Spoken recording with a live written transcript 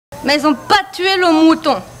Mais ils n'ont pas tué le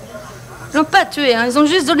mouton. Ils n'ont pas tué, hein. Ils ont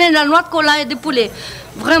juste donné de la noix de cola et des poulets.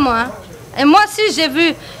 Vraiment, hein. Et moi aussi, j'ai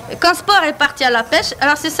vu, quand Sport est parti à la pêche,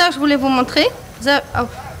 alors c'est ça que je voulais vous montrer.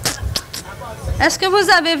 Est-ce que vous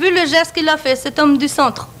avez vu le geste qu'il a fait, cet homme du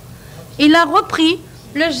centre? Il a repris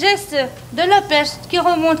le geste de la pêche qui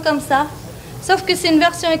remonte comme ça, sauf que c'est une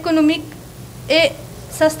version économique et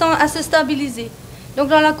ça tend à se stabiliser. Donc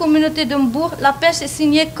dans la communauté de Mbour, la pêche est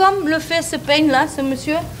signée comme le fait ce peigne-là, ce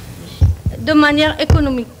monsieur, de manière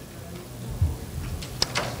économique.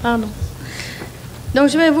 Pardon. Donc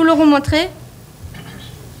je vais vous le remontrer.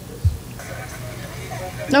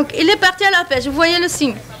 Donc il est parti à la pêche, vous voyez le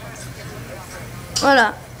signe.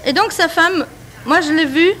 Voilà. Et donc sa femme, moi je l'ai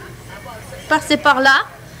vue passer par là.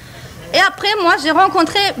 Et après moi j'ai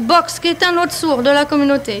rencontré Box, qui est un autre sourd de la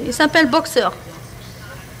communauté. Il s'appelle Boxeur.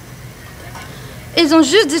 Ils ont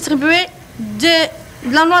juste distribué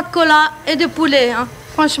de la noix de cola et de poulet. Hein.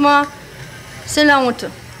 Franchement, c'est la honte.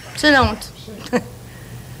 C'est la honte.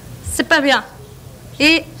 C'est pas bien.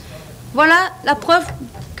 Et voilà la preuve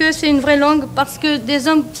que c'est une vraie langue, parce que des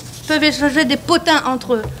hommes peuvent échanger des potins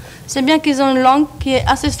entre eux. C'est bien qu'ils ont une langue qui est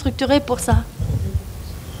assez structurée pour ça.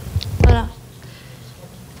 Voilà.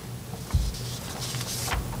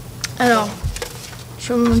 Alors,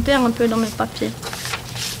 je me perds un peu dans mes papiers.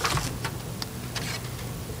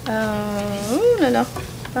 Oh là là,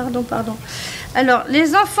 pardon. Alors,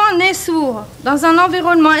 les enfants nés sourds dans un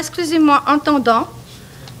environnement exclusivement entendant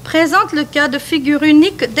présentent le cas de figure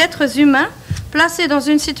unique d'êtres humains placés dans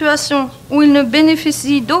une situation où ils ne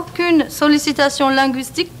bénéficient d'aucune sollicitation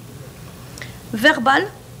linguistique, verbale,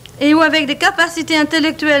 et où avec des capacités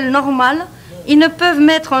intellectuelles normales, ils ne peuvent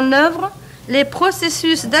mettre en œuvre les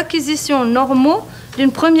processus d'acquisition normaux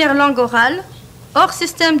d'une première langue orale, hors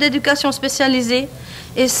système d'éducation spécialisée,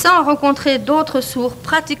 et sans rencontrer d'autres sourds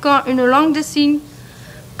pratiquant une langue des signes.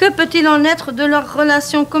 Que peut-il en être de leur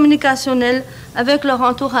relation communicationnelle avec leur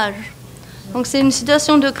entourage? Donc c'est une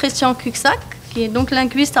citation de Christian Cuxac, qui est donc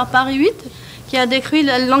linguiste à Paris 8, qui a décrit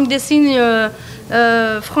la langue des signes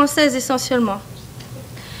française essentiellement.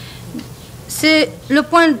 C'est le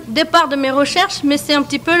point de départ de mes recherches, mais c'est un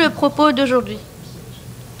petit peu le propos d'aujourd'hui.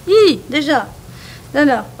 Déjà.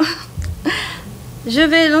 Alors, je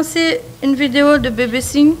vais lancer une vidéo de bébé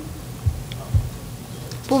signe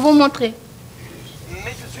pour vous montrer.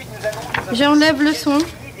 J'enlève le son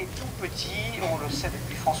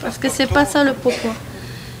parce que c'est pas ça le propos.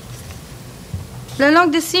 La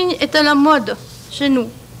langue des signes est à la mode chez nous.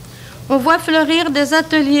 On voit fleurir des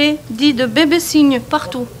ateliers dits de bébé signes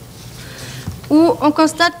partout, où on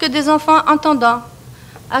constate que des enfants entendants,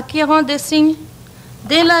 acquérant des signes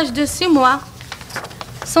dès l'âge de 6 mois,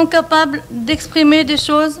 sont capables d'exprimer des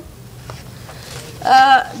choses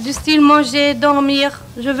du style manger, dormir,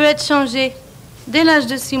 je veux être changé, dès l'âge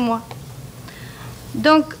de 6 mois.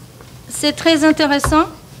 Donc, c'est très intéressant,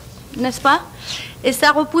 n'est-ce pas? Et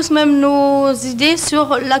ça repousse même nos idées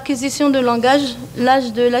sur l'acquisition de langage,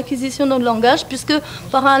 l'âge de l'acquisition de langage, puisque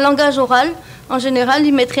par un langage oral, en général,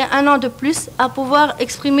 il mettrait 1 an de plus à pouvoir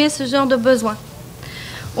exprimer ce genre de besoin.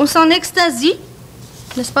 On s'en extasie,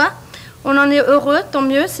 n'est-ce pas? On en est heureux, tant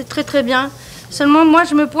mieux, c'est très très bien. Seulement, moi,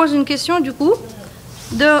 je me pose une question, du coup,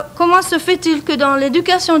 de comment se fait-il que dans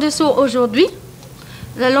l'éducation des sourds aujourd'hui,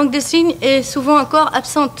 la langue des signes est souvent encore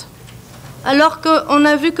absente, alors qu'on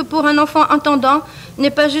a vu que pour un enfant entendant,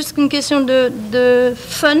 n'est pas juste une question de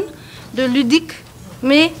fun, de ludique,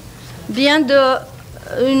 mais bien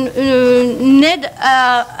une aide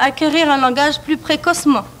à acquérir un langage plus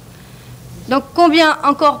précocement. Donc combien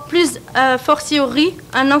encore plus, fortiori,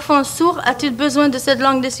 un enfant sourd a-t-il besoin de cette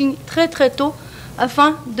langue des signes très très tôt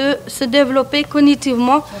afin de se développer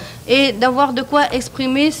cognitivement et d'avoir de quoi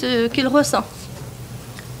exprimer ce qu'il ressent,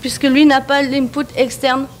 puisque lui n'a pas l'input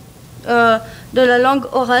externe de la langue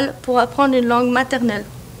orale pour apprendre une langue maternelle.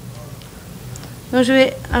 Donc je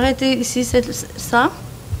vais arrêter ici ça.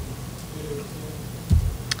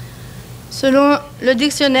 Selon le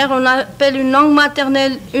dictionnaire, on appelle une langue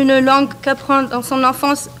maternelle une langue qu'apprend dans son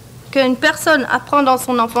enfance, qu'une personne apprend dans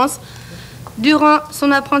son enfance durant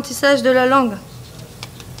son apprentissage de la langue.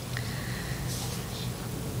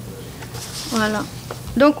 Voilà.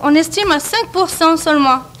 Donc on estime à 5%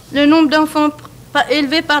 seulement le nombre d'enfants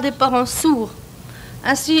élevés par des parents sourds.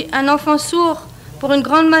 Ainsi, un enfant sourd, pour une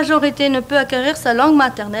grande majorité, ne peut acquérir sa langue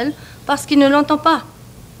maternelle parce qu'il ne l'entend pas,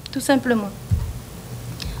 tout simplement.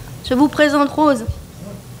 Je vous présente Rose.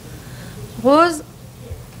 Rose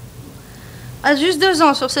a juste 2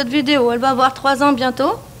 ans sur cette vidéo. Elle va avoir 3 ans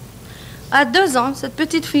bientôt. À 2 ans, cette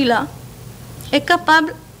petite fille-là est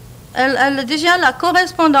capable, elle a déjà la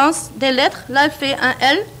correspondance des lettres. Là, elle fait un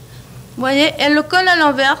L. Vous voyez, elle le colle à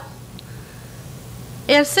l'envers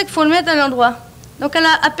et elle sait qu'il faut le mettre à l'endroit. Donc elle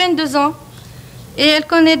a à peine 2 ans et elle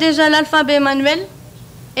connaît déjà l'alphabet manuel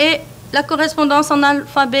et la correspondance en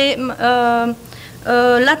alphabet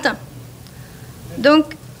latin. Donc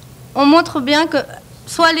on montre bien que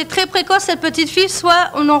soit elle est très précoce, cette petite fille,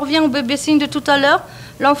 soit on en revient au bébé signe de tout à l'heure.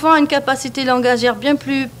 L'enfant a une capacité langagière bien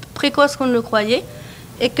plus précoce qu'on ne le croyait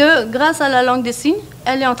et que grâce à la langue des signes,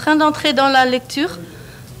 elle est en train d'entrer dans la lecture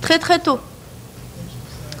très très tôt.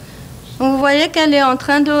 Donc vous voyez qu'elle est en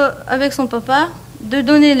train de, avec son papa, de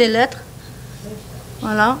donner les lettres.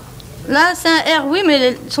 Voilà. Là c'est un R, oui,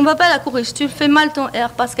 mais son papa la corrige. Tu fais mal ton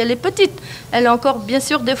R parce qu'elle est petite. Elle a encore bien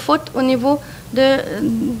sûr des fautes au niveau de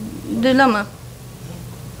la main.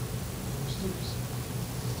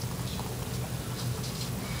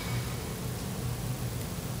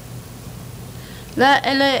 Là,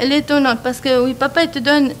 elle est étonnante parce que oui, papa, il te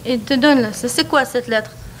donne là. C'est quoi cette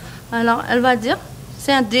lettre? Alors, elle va dire,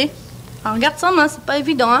 c'est un D. Alors, regarde sa main, c'est pas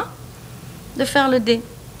évident, hein, de faire le D.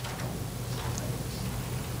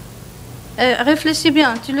 Réfléchis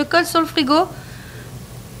bien, tu le colles sur le frigo. Alors,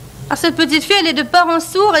 cette petite fille, elle est de parents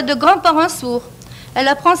sourds et de grands-parents sourds. Elle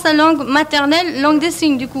apprend sa langue maternelle, langue des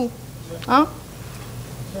signes, du coup. Hein?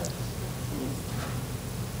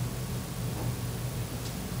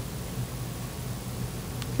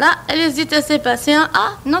 Là, elle hésite, elle sait pas. C'est un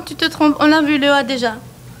A? Non, tu te trompes. On a vu le A déjà.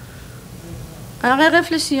 Alors, elle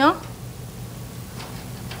réfléchit, hein.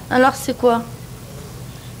 Alors, c'est quoi?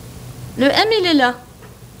 Le M, il est là.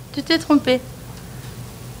 Tu t'es trompé.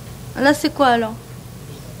 Là, c'est quoi, alors?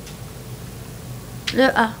 Le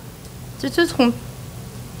A. Tu te trompes.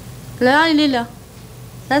 Le A, il est là.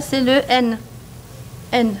 Là, c'est le N.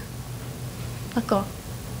 N. D'accord.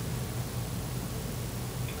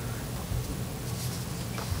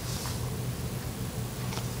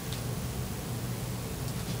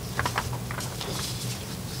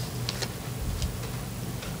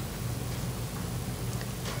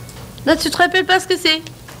 Là, tu te rappelles pas ce que c'est?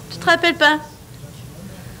 Tu te rappelles pas?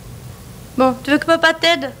 Bon, tu veux que papa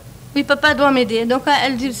t'aide? Oui, papa doit m'aider. Donc,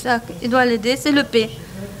 elle dit ça, il doit l'aider, c'est le P.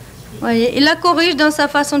 Vous voyez, il la corrige dans sa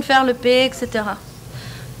façon de faire le P, etc.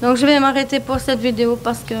 Donc, je vais m'arrêter pour cette vidéo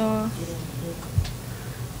parce que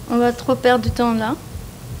on va trop perdre du temps là.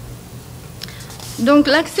 Donc,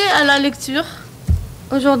 l'accès à la lecture,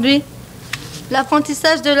 aujourd'hui,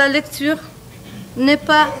 l'apprentissage de la lecture n'est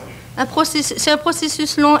pas c'est un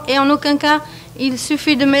processus long et en aucun cas il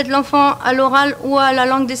suffit de mettre l'enfant à l'oral ou à la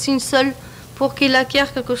langue des signes seul pour qu'il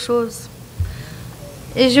acquiert quelque chose.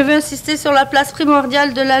 Et je veux insister sur la place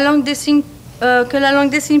primordiale de la langue des signes que la langue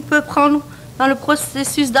des signes peut prendre dans le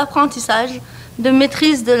processus d'apprentissage, de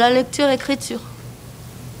maîtrise de la lecture-écriture.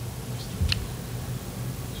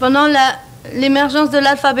 Pendant l'émergence de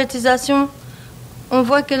l'alphabétisation, on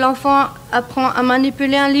voit que l'enfant apprend à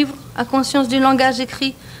manipuler un livre, à conscience du langage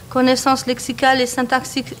écrit, connaissances lexicales et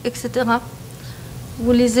syntaxiques, etc.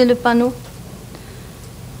 Vous lisez le panneau.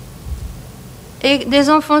 Et des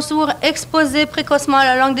enfants sourds exposés précocement à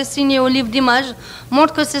la langue des signes et aux livres d'images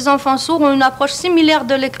montrent que ces enfants sourds ont une approche similaire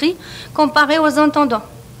de l'écrit comparée aux entendants.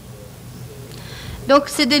 Donc,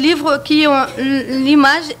 c'est des livres qui ont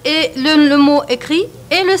l'image et le mot écrit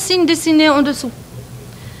et le signe dessiné en dessous,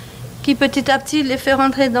 qui petit à petit les fait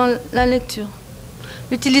rentrer dans la lecture.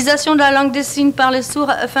 L'utilisation de la langue des signes par les sourds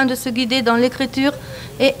afin de se guider dans l'écriture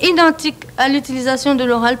est identique à l'utilisation de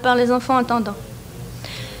l'oral par les enfants entendants.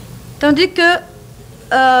 Tandis que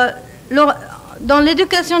dans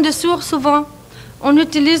l'éducation des sourds, souvent, on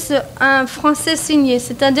utilise un français signé,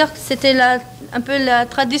 c'est-à-dire que c'était un peu la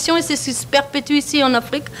tradition et c'est ce qui se perpétue ici en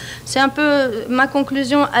Afrique. C'est un peu ma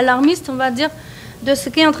conclusion alarmiste, on va dire, de ce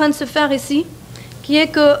qui est en train de se faire ici, qui est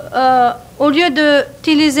que au lieu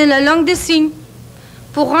d'utiliser la langue des signes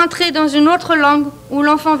pour rentrer dans une autre langue où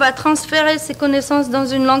l'enfant va transférer ses connaissances dans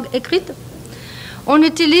une langue écrite, on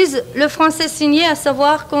utilise le français signé, à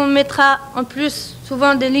savoir qu'on mettra en plus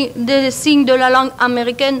souvent des signes de la langue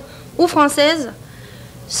américaine ou française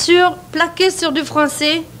plaqués sur du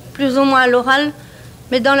français, plus ou moins à l'oral,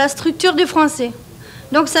 mais dans la structure du français.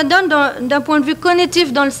 Donc ça donne d'un point de vue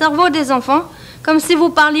cognitif dans le cerveau des enfants, comme si vous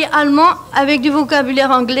parliez allemand avec du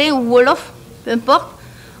vocabulaire anglais ou wolof, peu importe.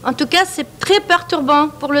 En tout cas, c'est très perturbant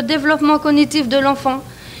pour le développement cognitif de l'enfant.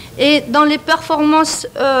 Et dans les performances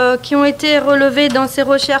qui ont été relevées dans ces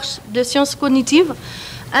recherches de sciences cognitives,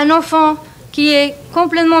 un enfant qui est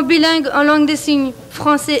complètement bilingue en langue des signes,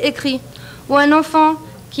 français écrit, ou un enfant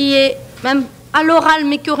qui est même à l'oral,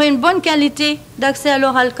 mais qui aurait une bonne qualité d'accès à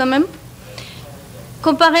l'oral quand même,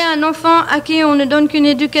 comparé à un enfant à qui on ne donne qu'une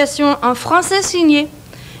éducation en français signé,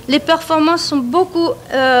 les performances sont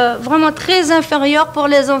vraiment très inférieures pour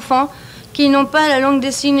les enfants qui n'ont pas la langue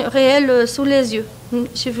des signes réelle sous les yeux.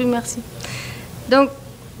 J'ai vu, merci. Donc,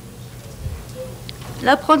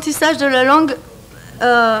 l'apprentissage de la langue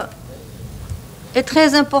est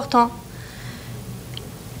très important.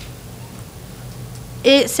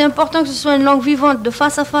 Et c'est important que ce soit une langue vivante, de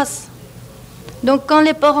face à face. Donc quand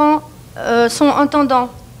les parents sont entendants,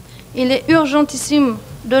 il est urgentissime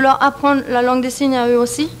de leur apprendre la langue des signes à eux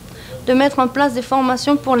aussi, de mettre en place des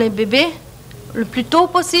formations pour les bébés le plus tôt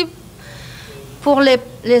possible, pour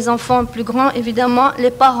les enfants plus grands, évidemment, les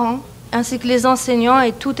parents, ainsi que les enseignants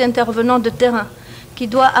et tout intervenant de terrain qui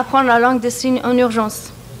doit apprendre la langue des signes en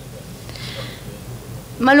urgence.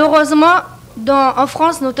 Malheureusement, en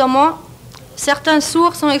France notamment, certains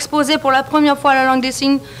sourds sont exposés pour la première fois à la langue des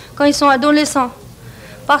signes quand ils sont adolescents,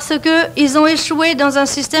 parce qu'ils ont échoué dans un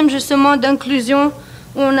système justement d'inclusion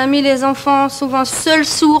où on a mis les enfants souvent seuls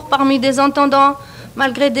sourds parmi des entendants,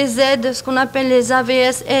 malgré des aides, ce qu'on appelle les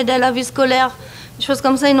AVS, aides à la vie scolaire, des choses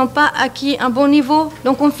comme ça, ils n'ont pas acquis un bon niveau.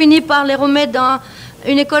 Donc on finit par les remettre dans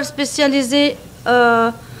une école spécialisée,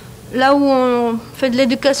 là où on fait de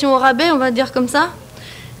l'éducation au rabais, on va dire comme ça,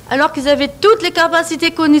 alors qu'ils avaient toutes les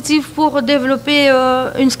capacités cognitives pour développer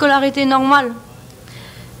une scolarité normale.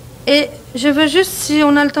 Et je veux juste, si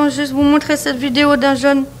on a le temps, juste vous montrer cette vidéo d'un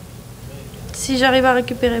jeune, si j'arrive à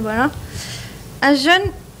récupérer, voilà. Un jeune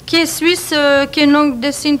qui est suisse, qui a une langue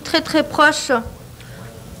des signes très très proche.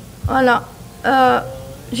 Voilà.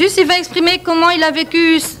 Juste, il va exprimer comment il a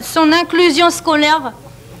vécu son inclusion scolaire.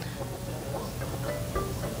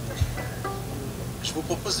 Je vous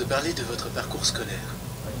propose de parler de votre parcours scolaire.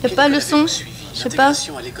 Il n'y a pas le son, je sais pas.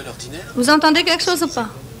 Vous entendez quelque chose ou pas?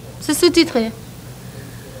 C'est sous-titré.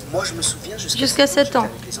 Moi, je me souviens jusqu'à 7 ans.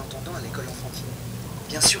 Avec les entendants à l'école enfantine.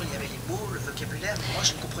 Bien sûr, il y avait les mots, le vocabulaire, mais moi,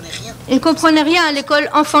 je ne comprenais rien. Il ne comprenait rien à l'école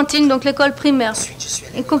enfantine, donc l'école primaire.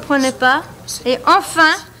 Il ne comprenait pas. Et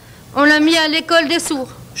enfin, on l'a mis à l'école des sourds.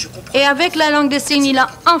 Et avec la langue des signes, il a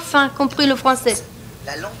enfin compris le français.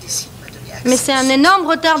 La langue des signes m'a donné accès. Mais c'est un énorme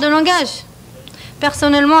retard de langage.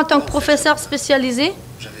 Personnellement, en tant que professeur spécialisé,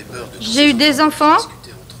 j'ai eu des enfants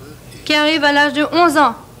qui arrivent à l'âge de 11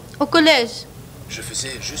 ans, au collège, je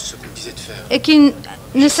faisais juste ce qu'on me disait de faire. et qui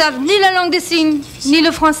ne savent ni la langue des signes, ni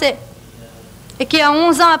le français. Et qui, à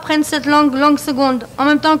 11 ans, apprennent cette langue seconde, en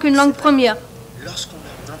même temps qu'une langue première. Lorsqu'on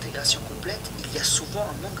a une intégration complète, il y a souvent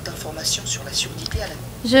un manque d'informations sur la surdité à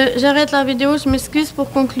la... J'arrête la vidéo, je m'excuse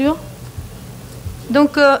pour conclure.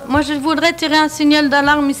 Donc, moi, je voudrais tirer un signal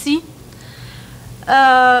d'alarme ici.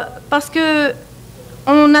 Parce que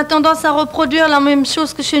on a tendance à reproduire la même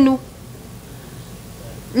chose que chez nous.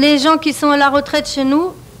 Les gens qui sont à la retraite chez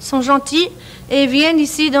nous sont gentils et viennent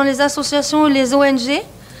ici dans les associations ou les ONG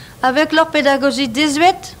avec leur pédagogie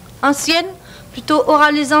désuète, ancienne, plutôt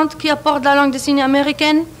oralisante, qui apporte la langue des signes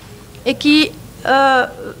américaine et qui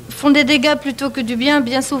font des dégâts plutôt que du bien,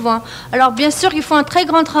 bien souvent. Alors bien sûr qu'ils font un très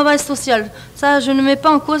grand travail social. Ça, je ne mets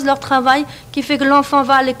pas en cause leur travail qui fait que l'enfant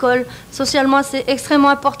va à l'école. Socialement, c'est extrêmement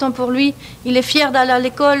important pour lui. Il est fier d'aller à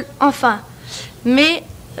l'école, enfin. Mais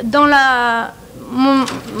dans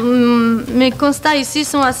mes constats ici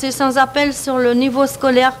sont assez sans appel sur le niveau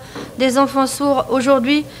scolaire des enfants sourds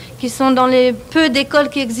aujourd'hui, qui sont dans les peu d'écoles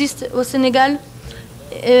qui existent au Sénégal.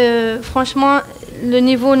 Franchement, le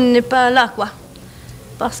niveau n'est pas là, quoi.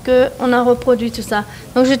 Parce qu'on a reproduit tout ça.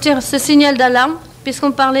 Donc je tire ce signal d'alarme,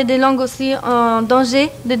 puisqu'on parlait des langues aussi en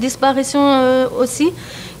danger de disparition aussi,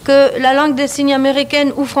 que la langue des signes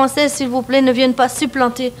américaine ou française, s'il vous plaît, ne vienne pas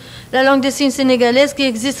supplanter la langue des signes sénégalaise qui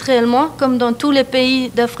existe réellement, comme dans tous les pays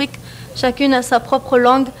d'Afrique. Chacune a sa propre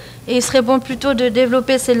langue et il serait bon plutôt de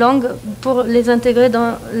développer ces langues pour les intégrer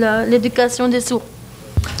dans l'éducation des sourds.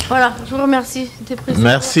 Voilà, je vous remercie.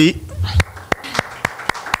 Merci.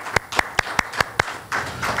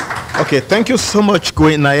 Okay, thank you so much,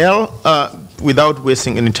 Gwénaëlle. Without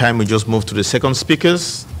wasting any time, we just move to the second speaker,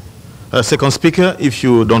 if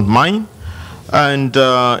you don't mind. And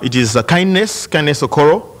it is Kindness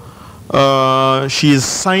Okoro. She is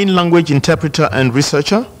sign language interpreter and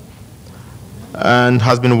researcher and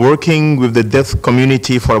has been working with the deaf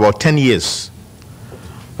community for about 10 years.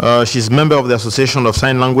 She's a member of the Association of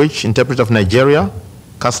Sign Language Interpreters of Nigeria,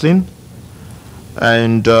 CASLIN,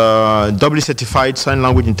 and doubly certified sign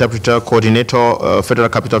language interpreter coordinator, Federal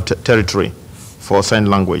Capital Territory for sign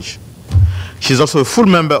language. She's also a full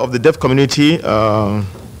member of the deaf community,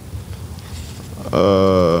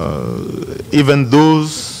 even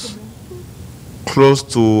those close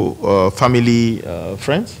to family,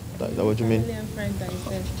 friends. Is that what you mean? Family and friends, I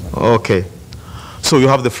said. Okay. So you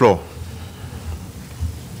have the floor.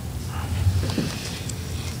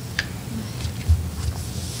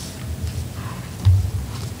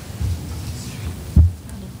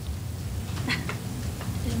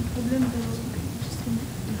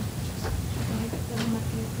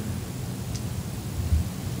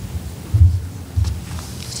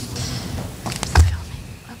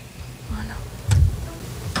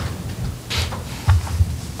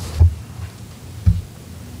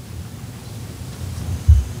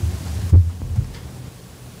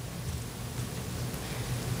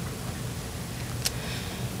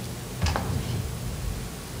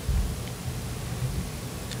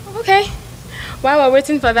 Okay, while we're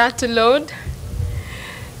waiting for that to load,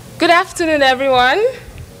 good afternoon, everyone.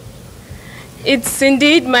 It's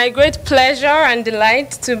indeed my great pleasure and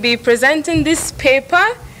delight to be presenting this paper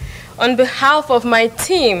on behalf of my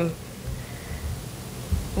team.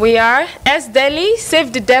 We are SDELI,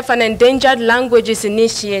 Save the Deaf and Endangered Languages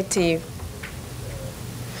Initiative.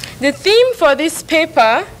 The theme for this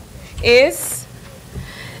paper is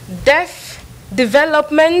Deaf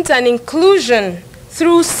Development and Inclusion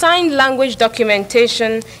through sign language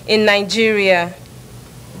documentation in Nigeria.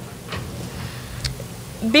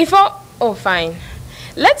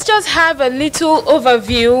 Let's just have a little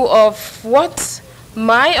overview of what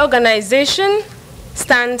my organization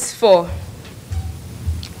stands for.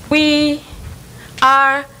 We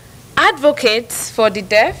are advocates for the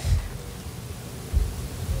deaf.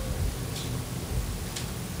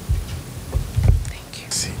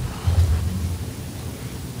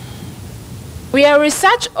 We are a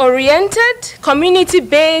research-oriented,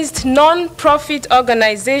 community-based, non-profit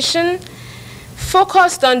organization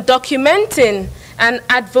focused on documenting and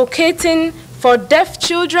advocating for deaf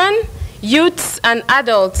children, youths, and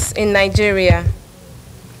adults in Nigeria.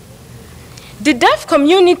 The deaf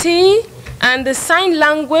community and the sign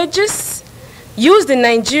languages used in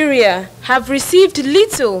Nigeria have received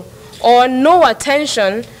little or no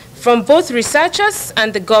attention from both researchers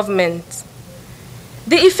and the government.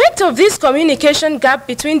 The effect of this communication gap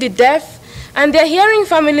between the deaf and their hearing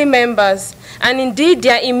family members, and indeed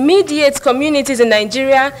their immediate communities in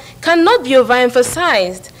Nigeria, cannot be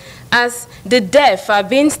overemphasized, as the deaf are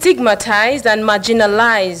being stigmatized and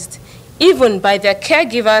marginalized, even by their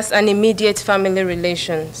caregivers and immediate family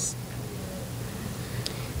relations.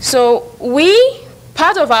 So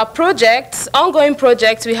part of our projects, ongoing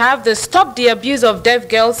projects, we have the Stop the Abuse of Deaf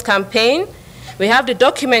Girls campaign. We have the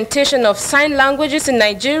documentation of sign languages in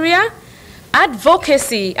Nigeria,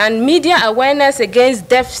 advocacy and media awareness against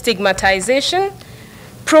deaf stigmatization,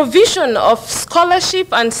 provision of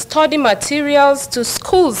scholarship and study materials to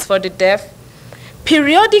schools for the deaf,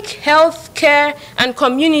 periodic health care and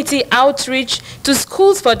community outreach to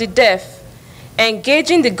schools for the deaf,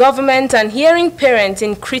 engaging the government and hearing parents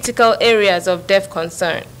in critical areas of deaf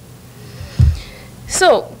concern.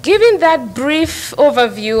 So, given that brief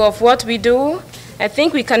overview of what we do, I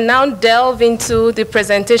think we can now delve into the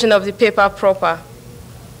presentation of the paper proper.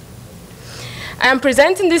 I am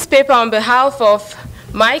presenting this paper on behalf of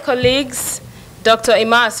my colleagues, Dr.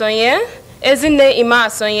 Ima Asonye, Ezine Ima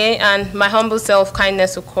Asonye, and my humble self,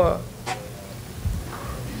 Kindness Okoro.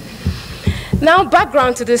 Now,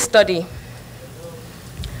 background to this study.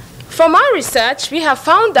 From our research, we have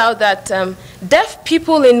found out that deaf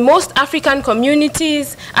people in most African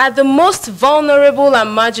communities are the most vulnerable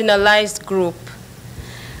and marginalized group.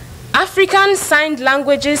 African signed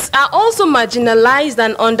languages are also marginalized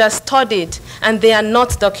and understudied, and they are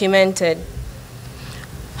not documented.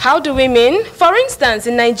 How do we mean? For instance,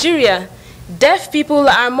 in Nigeria, deaf people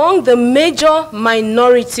are among the major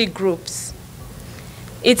minority groups.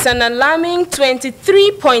 It's an alarming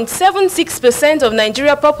 23.76% of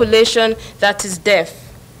Nigeria population that is deaf.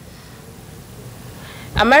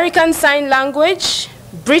 American Sign Language,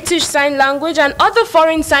 British Sign Language, and other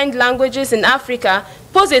foreign signed languages in Africa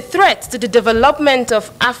pose a threat to the development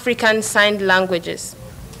of African signed languages.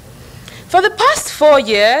 For the past 4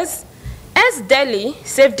 years, SDELI,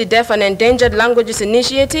 Save the Deaf and Endangered Languages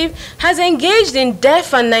Initiative, has engaged in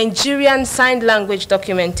deaf and Nigerian signed language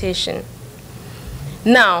documentation.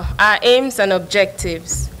 Now, our aims and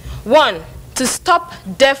objectives. 1, to stop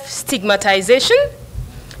deaf stigmatization.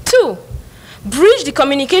 2, bridge the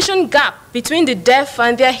communication gap between the deaf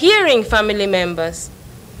and their hearing family members.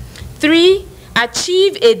 3,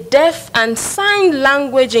 achieve a deaf and sign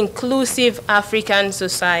language inclusive African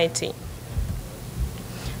society.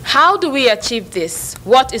 How do we achieve this?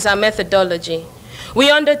 What is our methodology? We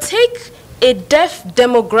undertake a deaf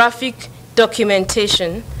demographic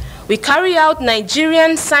documentation. We carry out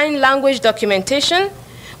Nigerian sign language documentation.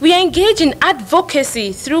 We engage in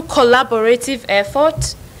advocacy through collaborative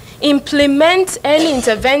effort, implement early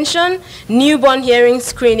intervention, newborn hearing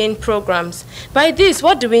screening programs. By this,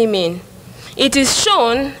 what do we mean? It is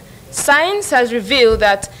shown, science has revealed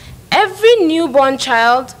that every newborn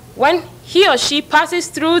child, when he or she passes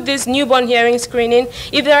through this newborn hearing screening,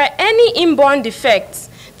 if there are any inborn defects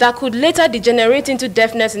that could later degenerate into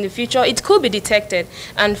deafness in the future, it could be detected,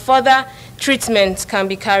 and further treatment can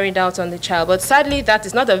be carried out on the child. But sadly, that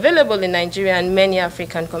is not available in Nigeria and many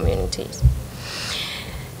African communities.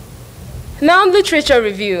 Now, literature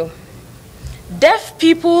review. Deaf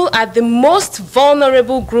people are the most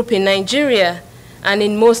vulnerable group in Nigeria and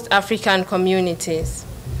in most African communities.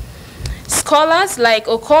 Scholars like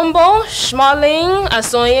Okombo, Schmeling,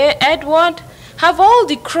 Asonye, Edward have all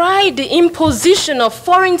decried the imposition of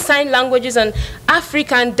foreign sign languages on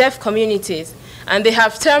African deaf communities, and they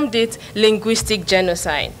have termed it linguistic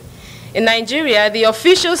genocide. In Nigeria, the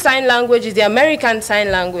official sign language is the American Sign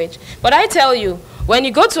Language. But I tell you, when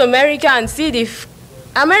you go to America and see the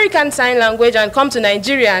American Sign Language and come to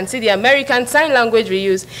Nigeria and see the American Sign Language we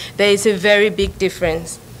use, there is a very big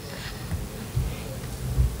difference.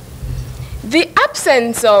 The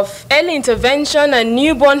absence of early intervention and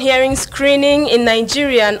newborn hearing screening in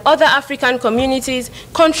Nigeria and other African communities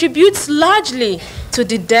contributes largely to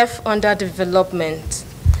the deaf underdevelopment.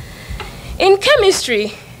 In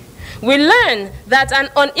chemistry, we learn that an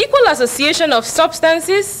unequal association of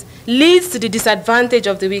substances leads to the disadvantage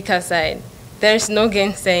of the weaker side. There's no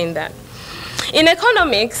gainsaying that. In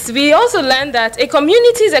economics, we also learn that a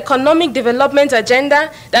community's economic development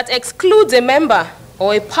agenda that excludes a member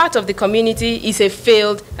or a part of the community is a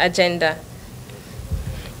failed agenda.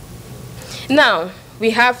 Now, we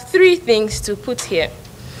have three things to put here.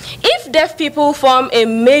 If deaf people form a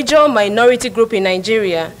major minority group in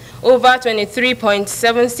Nigeria, over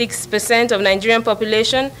 23.76% of Nigerian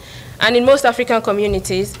population, and in most African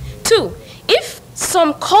communities. Two, if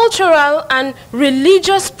some cultural and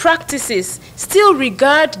religious practices still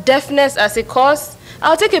regard deafness as a cause,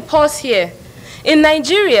 I'll take a pause here. In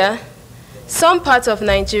Nigeria, some parts of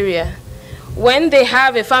Nigeria, when they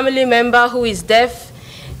have a family member who is deaf,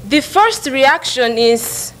 the first reaction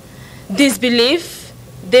is disbelief.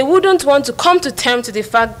 They wouldn't want to come to terms with the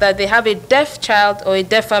fact that they have a deaf child or a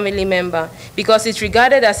deaf family member because it's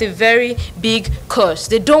regarded as a very big curse.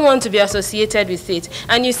 They don't want to be associated with it.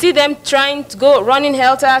 And you see them trying to go running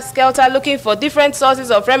helter-skelter, looking for different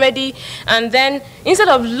sources of remedy, and then instead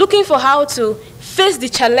of looking for how to face the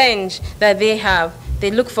challenge that they have,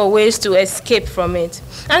 they look for ways to escape from it.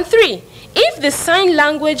 And three, if the sign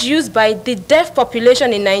language used by the deaf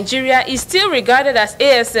population in Nigeria is still regarded as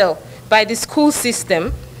ASL by the school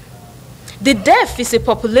system, the deaf is a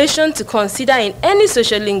population to consider in any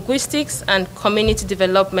social linguistics and community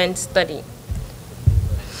development study.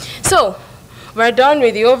 So, we're done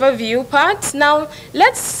with the overview part. Now,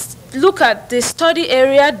 let's look at the study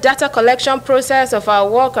area data collection process of our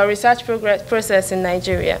work or research process in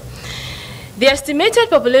Nigeria. The estimated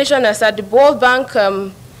population as at the World Bank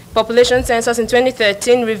population census in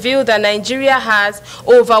 2013 revealed that Nigeria has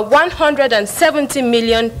over 170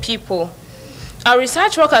 million people. Our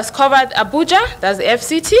research work has covered Abuja, that's the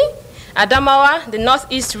FCT, Adamawa, the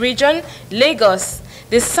northeast region, Lagos,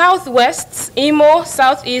 the southwest, Imo,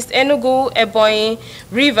 southeast, Enugu, Ebonyi,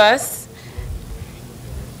 Rivers.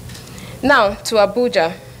 Now to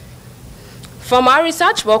Abuja. From our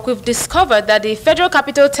research work, we've discovered that the Federal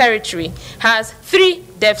Capital Territory has 3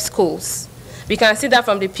 deaf schools. We can see that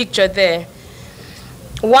from the picture there.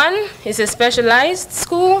 1 is a specialized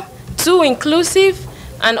school, 2 inclusive,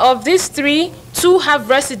 and of these 3, 2 have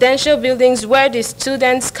residential buildings where the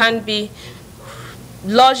students can be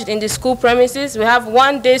lodged in the school premises. We have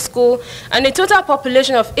 1 day school and a total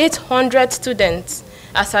population of 800 students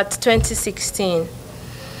as at 2016.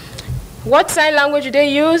 What sign language do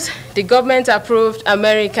they use? The government-approved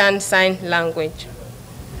American Sign Language.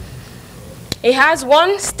 It has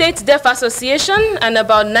 1 state deaf association and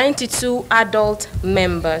about 92 adult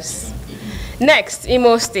members. Next,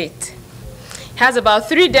 Imo State. It has about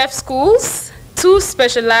 3 deaf schools, 2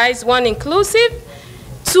 specialized, 1 inclusive,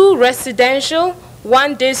 2 residential,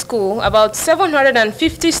 1 day school, about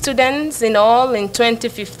 750 students in all in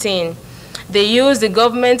 2015. They use the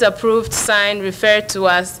government-approved sign referred to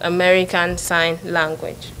as American Sign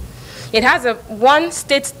Language. It has 1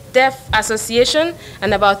 state deaf association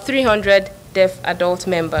and about 300 deaf adult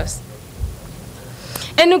members.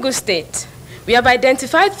 Enugu State. We have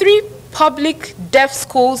identified 3 public deaf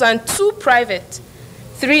schools and 2 private.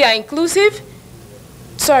 3 are inclusive,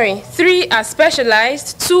 3 are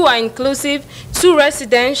specialized, 2 are inclusive, 2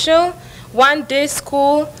 residential, 1 day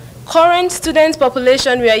school. Current student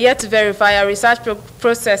population, we are yet to verify. Our research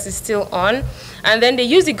process is still on. And then they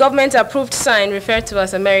use the government-approved sign referred to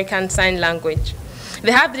as American Sign Language.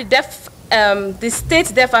 They have the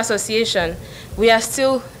State Deaf Association. We are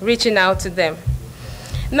still reaching out to them.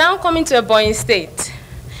 Now coming to Ebonyi State.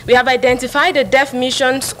 We have identified the deaf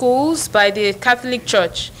mission schools by the Catholic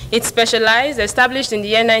Church. It's specialized, established in the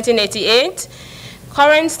year 1988.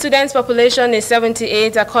 Current students' population is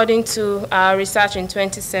 78, according to our research in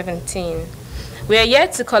 2017. We are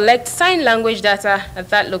yet to collect sign language data at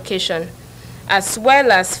that location, as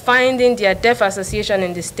well as finding their deaf association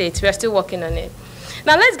in the state. We are still working on it.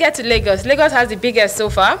 Now let's get to Lagos. Lagos has the biggest so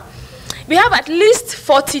far. We have at least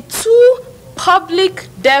 42 public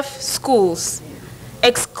deaf schools,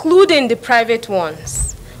 excluding the private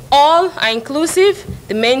ones. All are inclusive,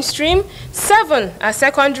 the mainstream. 7 are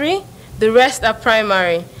secondary, the rest are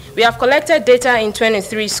primary. We have collected data in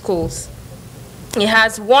 23 schools. It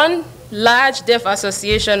has one large deaf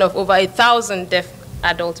association of over 1,000 deaf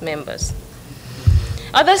adult members.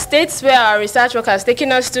 Other states where our research work has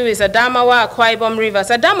taken us to is Adamawa, Akwa Ibom, Rivers.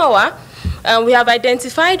 Adamawa, we have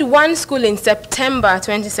identified one school in September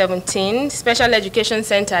 2017, Special Education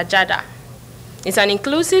Center, Jada. It's an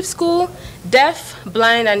inclusive school, deaf,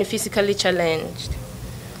 blind, and physically challenged.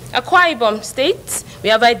 Akwa Ibom State, we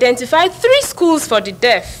have identified 3 schools for the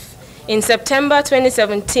deaf in September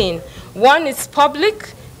 2017. 1 is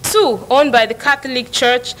public, 2 owned by the Catholic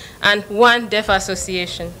Church, and 1 deaf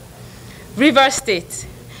association. Rivers State,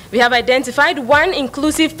 we have identified 1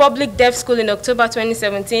 inclusive public deaf school in October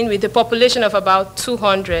 2017 with a population of about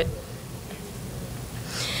 200.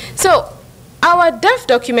 So, our deaf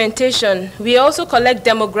documentation, we also collect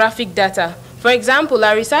demographic data. For example,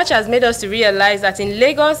 our research has made us to realize that in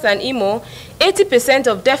Lagos and Imo, 80%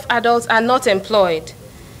 of deaf adults are not employed.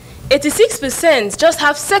 86% just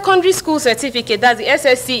have secondary school certificate, that's the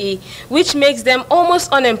SSCE, which makes them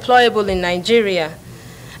almost unemployable in Nigeria.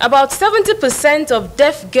 About 70% of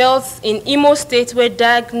deaf girls in Imo State were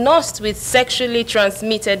diagnosed with sexually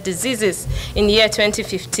transmitted diseases in the year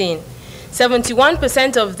 2015.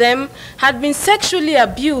 71% of them had been sexually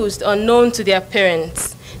abused unknown to their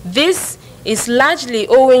parents. This is largely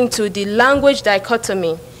owing to the language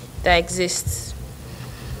dichotomy that exists.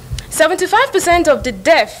 75% of the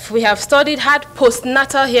deaf we have studied had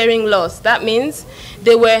postnatal hearing loss. That means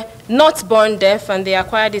they were not born deaf and they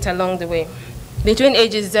acquired it along the way, between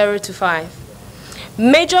ages 0 to 5.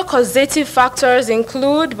 Major causative factors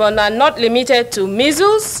include, but are not limited to,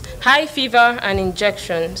 measles, high fever, and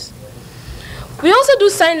injections. We also do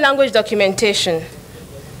sign language documentation.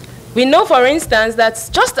 We know, for instance, that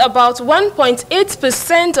just about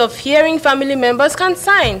 1.8% of hearing family members can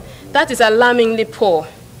sign. That is alarmingly poor.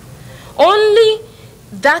 Only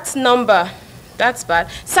that number, that's bad.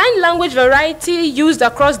 Sign language variety used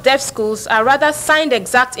across deaf schools are rather signed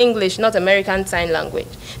exact English, not American Sign Language.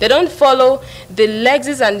 They don't follow the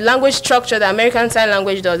lexis and language structure that American Sign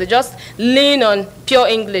Language does. They just lean on pure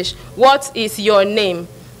English. What is your name?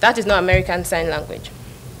 That is not American Sign Language.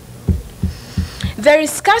 There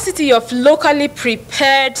is scarcity of locally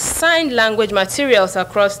prepared sign language materials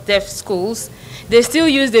across deaf schools. They still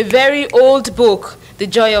use the very old book, The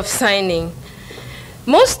Joy of Signing.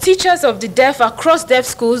 Most teachers of the deaf across deaf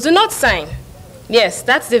schools do not sign. Yes,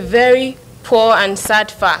 that's the very poor and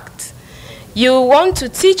sad fact. You want to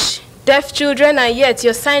teach deaf children and yet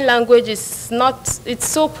your sign language is not, it's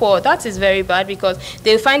so poor. That is very bad because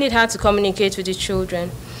they find it hard to communicate with the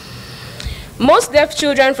children. Most deaf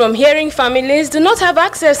children from hearing families do not have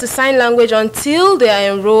access to sign language until they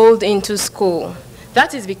are enrolled into school.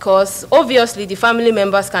 That is because, obviously, the family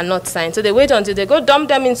members cannot sign. So they wait until they go dump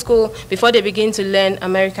them in school before they begin to learn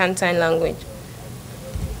American Sign Language.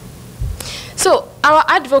 So, our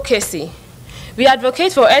advocacy. We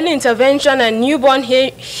advocate for early intervention and newborn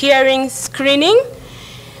hearing screening.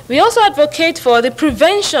 We also advocate for the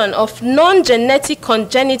prevention of non-genetic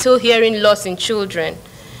congenital hearing loss in children.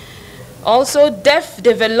 Also, deaf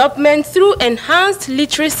development through enhanced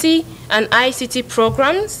literacy and ICT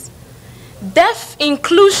programs. Deaf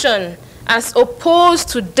inclusion as opposed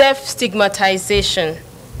to deaf stigmatization.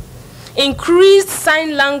 Increased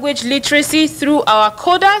sign language literacy through our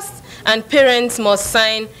Coders and Parents Must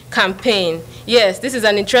Sign campaign. Yes, this is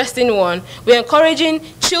an interesting one. We're encouraging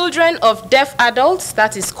children of deaf adults,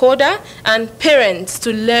 that is CODA, and parents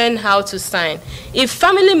to learn how to sign. If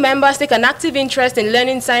family members take an active interest in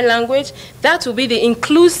learning sign language, that will be the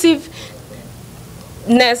inclusiveness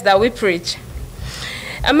that we preach.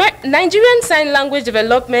 Nigerian Sign Language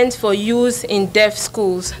development for use in deaf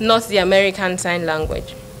schools, not the American Sign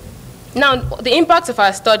Language. Now, the impact of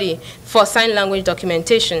our study for sign language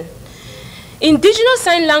documentation. Indigenous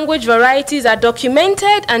sign language varieties are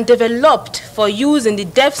documented and developed for use in the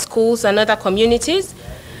deaf schools and other communities.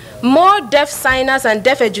 More deaf signers and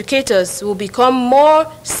deaf educators will become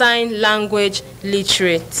more sign language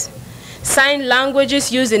literate. sign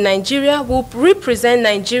languages used in Nigeria will represent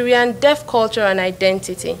Nigerian deaf culture and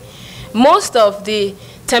identity. Most of the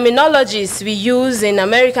terminologies we use in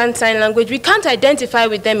American Sign Language, we can't identify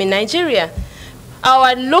with them in Nigeria.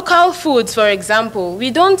 Our local foods, for example,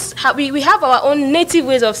 we have our own native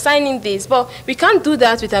ways of signing this, but we can't do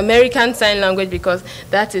that with American Sign Language because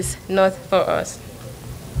that is not for us.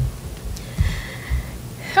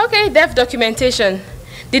 Okay, deaf documentation.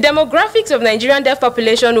 The demographics of Nigerian deaf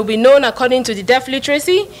population will be known according to the deaf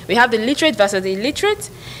literacy. We have the literate versus the illiterate.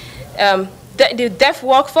 The deaf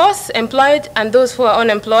workforce, employed and those who are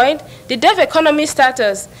unemployed. The deaf economy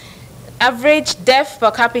status, average deaf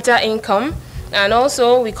per capita income. And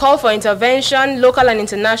also, we call for intervention, local and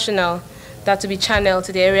international, that to be channeled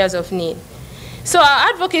to the areas of need. So our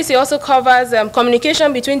advocacy also covers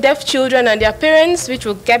communication between deaf children and their parents, which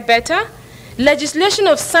will get better. Legislation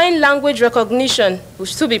of sign language recognition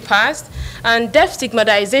which to be passed, and deaf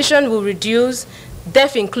stigmatization will reduce,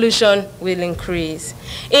 deaf inclusion will increase.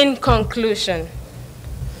 In conclusion,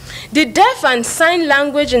 the deaf and sign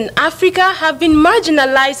language in Africa have been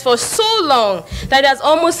marginalized for so long that it has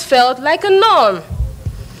almost felt like a norm.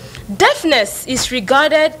 Deafness is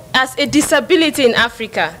regarded as a disability in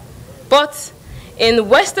Africa, but in the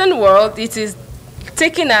Western world, it is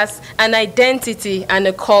taken as an identity and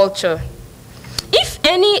a culture. If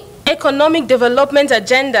any economic development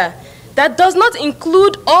agenda that does not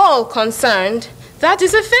include all concerned, that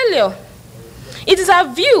is a failure. It is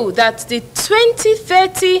our view that the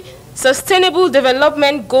 2030 Sustainable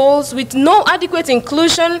Development Goals with no adequate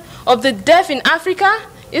inclusion of the deaf in Africa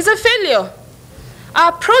is a failure.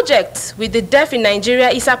 Our project with the deaf in Nigeria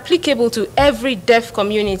is applicable to every deaf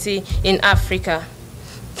community in Africa.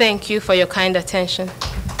 Thank you for your kind attention.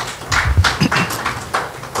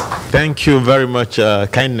 Thank you very much,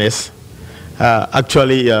 Kindness.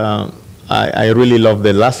 Actually, I really love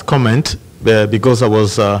the last comment because I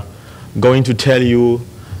was going to tell you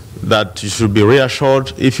that you should be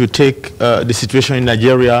reassured. If you take the situation in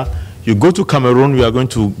Nigeria, you go to Cameroon, you are going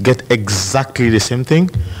to get exactly the same thing.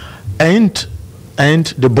 And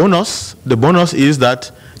the bonus is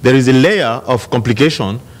that there is a layer of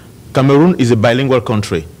complication. Cameroon is a bilingual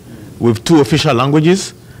country with 2 official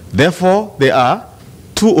languages. Therefore, there are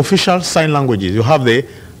 2 official sign languages. You have the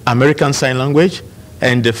American Sign Language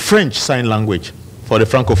and the French Sign Language for the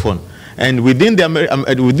Francophone. And within the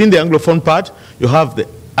Anglophone part, you have the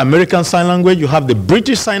American Sign Language, you have the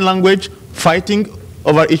British Sign Language fighting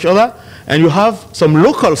over each other, and you have some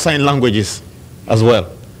local sign languages as well.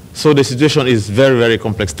 So the situation is very, very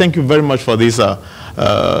complex. Thank you very much for this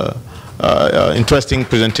interesting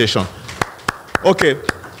presentation. Okay.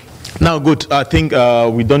 Now, good. I think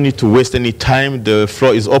we don't need to waste any time. The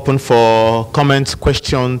floor is open for comments,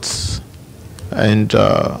 questions, and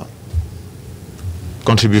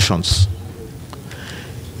contributions.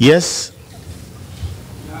 Yes?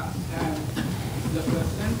 The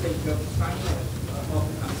percentage of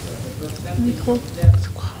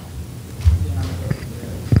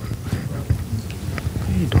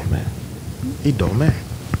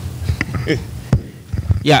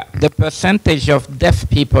Yeah, the percentage of deaf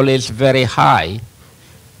people is very high.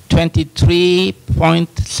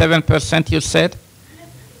 23.7%, you said?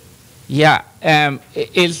 Yeah.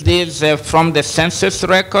 Is this from the census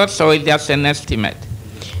records or is just an estimate?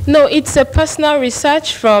 No, it's a personal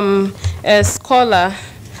research from a scholar.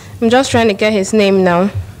 I'm just trying to get his name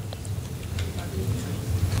now.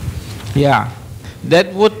 Yeah.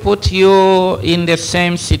 That would put you in the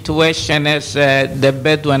same situation as the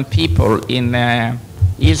Bedouin people in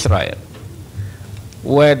Israel,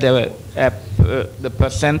 where the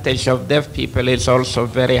percentage of deaf people is also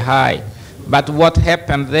very high. But what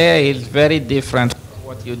happened there is very different from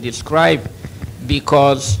what you described,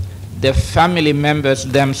 because the family members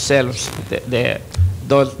themselves, the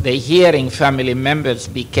hearing family members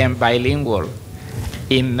became bilingual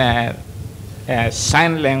in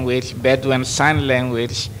sign language, Bedouin sign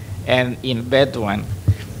language, and in Bedouin.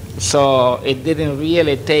 So it didn't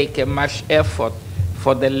really take much effort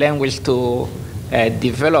for the language to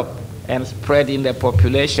develop and spread in the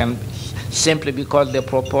population, simply because the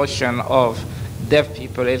proportion of deaf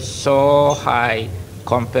people is so high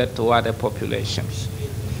compared to other populations.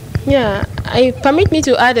 Yeah, permit me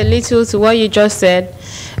to add a little to what you just said.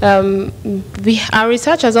 Our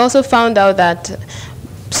research has also found out that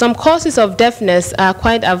some causes of deafness are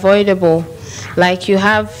quite avoidable. Like you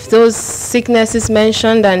have those sicknesses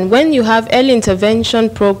mentioned, and when you have early intervention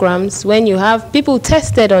programs, when you have people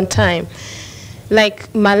tested on time, like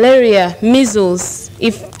malaria, measles,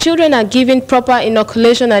 if children are given proper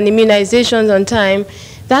inoculation and immunizations on time,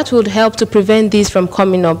 that would help to prevent these from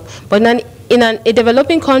coming up. But in a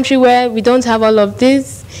developing country where we don't have all of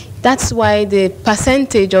this, that's why the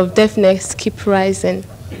percentage of deafness keep rising.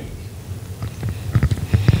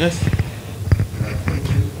 Yes.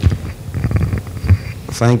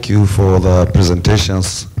 Thank you for the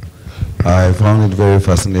presentations. I found it very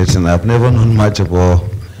fascinating. I've never known much about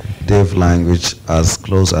deaf language as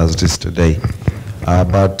close as it is today.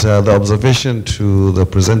 But the observation to the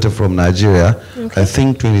presenter from Nigeria, I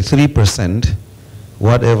think 23%,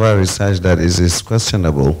 whatever research that is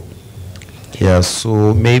questionable. Yeah,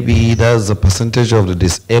 so maybe that's the percentage of the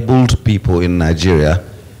disabled people in Nigeria,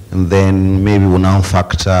 and then maybe we'll now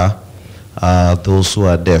factor those who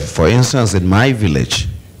are deaf. For instance, in my village,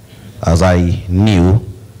 as I knew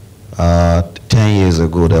 10 years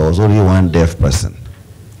ago, there was only one deaf person.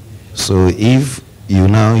 So if you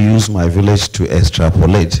now use my village to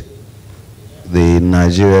extrapolate the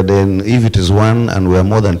Nigeria, then if it is one and we're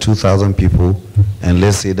more than 2,000 people, and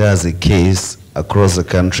let's say that's the case across the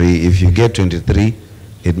country, if you get 23,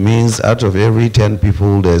 it means out of every 10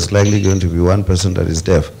 people, there's likely going to be one person that is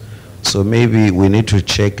deaf. So maybe we need to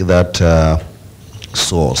check that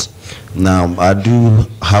source. Now, I do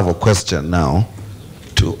have a question now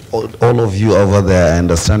to all of you over there. I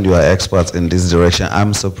understand you are experts in this direction.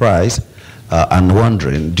 I'm surprised and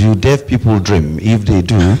wondering, do deaf people dream? If they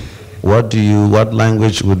do, what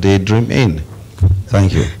language would they dream in?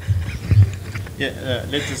 Thank you. Yeah,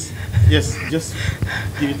 let us, yes, just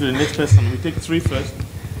give it to the next person. We take 3 first.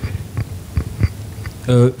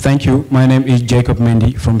 Thank you. My name is Jacob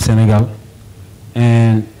Mendy from Senegal,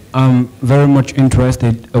 and I'm very much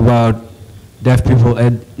interested about deaf people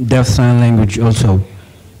and deaf sign language also.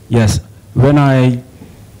 Yes, when I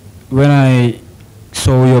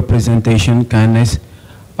saw your presentation, Kindness,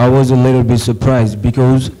 I was a little bit surprised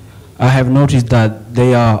because I have noticed that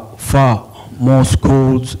there are far more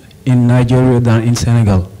schools in Nigeria than in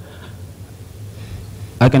Senegal.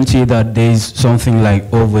 I can see that there is something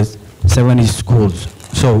like over 70 schools.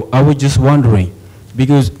 So I was just wondering,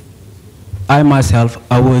 because I myself,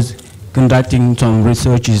 I was conducting some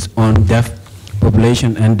researches on deaf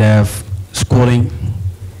population and deaf schooling.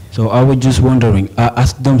 So I was just wondering, I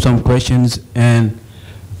asked them some questions and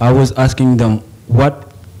I was asking them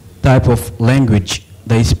what type of language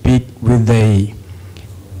they speak with their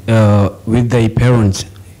parents,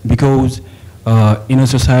 because in a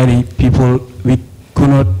society, we could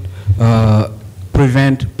not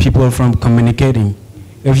prevent people from communicating.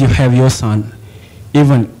 If you have your son,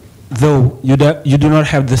 even though you do not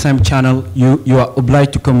have the same channel, you are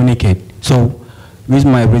obliged to communicate. So with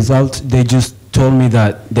my results, they just told me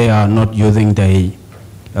that they are not using their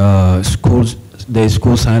school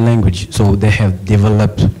sign language. So they have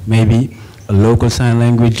developed maybe a local sign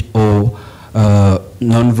language or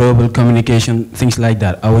non-verbal communication, things like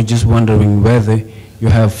that. I was just wondering whether you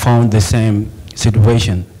have found the same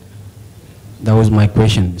situation. That was my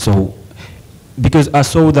question. So, because I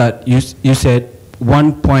saw that you said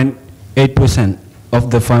 1.8% of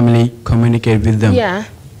the family communicate with them. Yeah.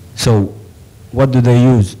 So, what do they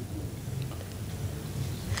use?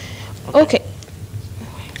 Okay.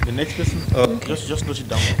 The next person, just note it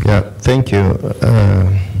down. Yeah, thank you.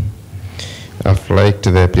 I've liked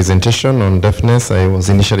the presentation on deafness. I was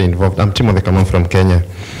initially involved. I'm Timothy Kamon from Kenya.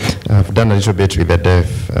 I've done a little bit with the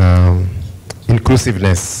deaf.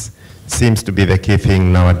 Inclusiveness seems to be the key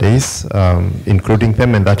thing nowadays, including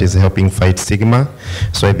them, and that is helping fight stigma.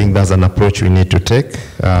 So I think that's an approach we need to take,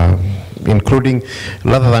 including,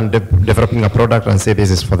 rather than developing a product and say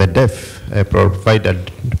this is for the deaf, provide a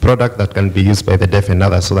product that can be used by the deaf and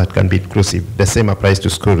others so that can be inclusive. The same applies to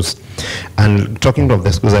schools. And talking of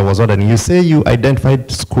the schools, I was wondering, you say you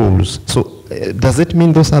identified schools. So does it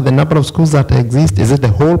mean those are the number of schools that exist? Is it the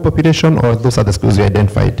whole population, or those are the schools you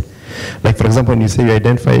identified? Like, for example, when you say you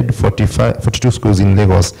identified 42 schools in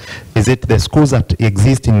Lagos, is it the schools that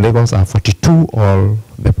exist in Lagos are 42, or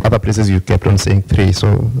the other places you kept on saying 3?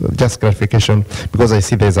 So just clarification, because I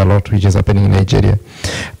see there's a lot which is happening in Nigeria.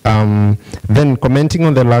 Then commenting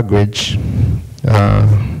on the language,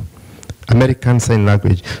 American Sign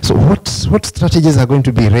Language. So what strategies are going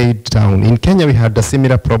to be laid down? In Kenya, we had a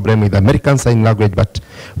similar problem with American Sign Language, but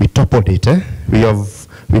we toppled it.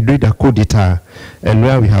 We did a coup d'etat, and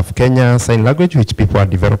where we have Kenya Sign Language, which people are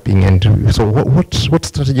developing. And so what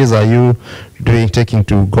strategies are you taking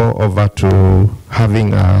to go over to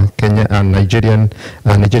having Kenya and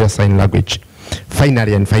Nigeria Sign Language?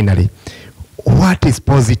 Finally, what is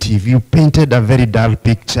positive? You painted a very dull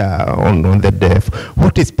picture on the deaf.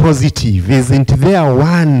 What is positive? Isn't there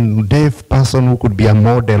one deaf person who could be a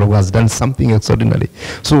model, who has done something extraordinary?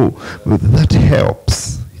 So that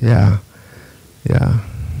helps. Yeah.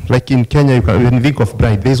 Like in Kenya, when you think of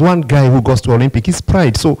pride, there's one guy who goes to Olympic, he's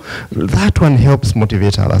pride. So that one helps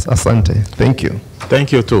motivate us. Asante. Thank you.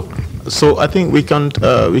 Thank you too. So I think we can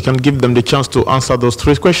give them the chance to answer those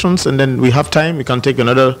 3 questions, and then we have time. We can take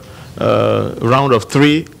another round of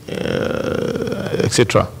 3,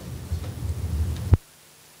 etc.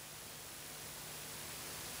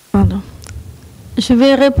 Pardon. Je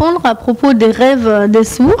vais répondre à propos des rêves des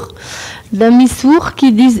sourds, d'amis sourds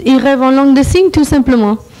qui disent ils rêvent en langue des signes tout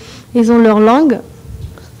simplement. Ils ont leur langue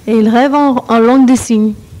et ils rêvent en langue des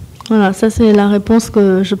signes. Voilà, ça c'est la réponse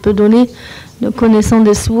que je peux donner de connaissant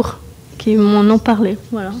des sourds qui m'en ont parlé.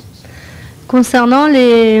 Voilà. Concernant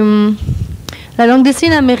la langue des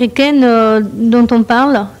signes américaine dont on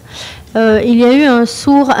parle, il y a eu un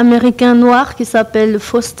sourd américain noir qui s'appelle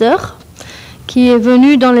Foster, qui est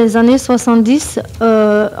venu dans les années 70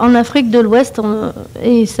 en Afrique de l'Ouest,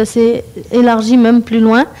 et ça s'est élargi même plus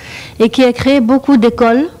loin, et qui a créé beaucoup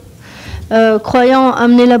d'écoles, croyant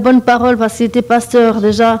amener la bonne parole, parce qu'il était pasteur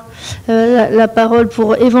déjà, la parole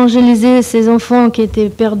pour évangéliser ses enfants qui étaient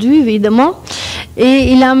perdus, évidemment.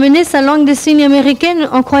 Et il a amené sa langue des signes américaine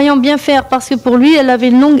en croyant bien faire, parce que pour lui, elle avait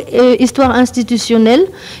une longue histoire institutionnelle,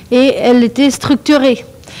 et elle était structurée.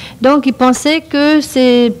 Donc, il pensait que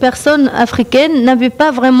ces personnes africaines n'avaient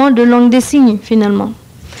pas vraiment de langue des signes, finalement.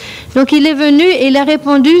 Donc, il est venu et il a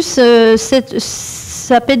répandu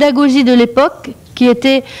sa pédagogie de l'époque, qui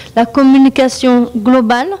était la communication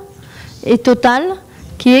globale et totale,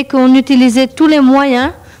 qui est qu'on utilisait tous les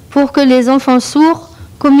moyens pour que les enfants sourds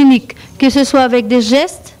communiquent, que ce soit avec des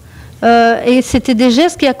gestes, et c'était des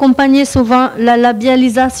gestes qui accompagnaient souvent la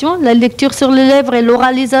labialisation, la lecture sur les lèvres et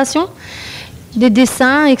l'oralisation, des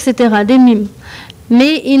dessins, etc., des mimes.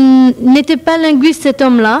 Mais il n'était pas linguiste, cet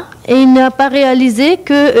homme-là, et il n'a pas réalisé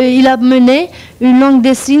qu'il amenait une langue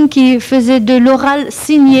des signes qui faisait de l'oral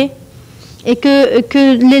signé, et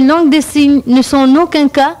que les langues des signes ne sont en aucun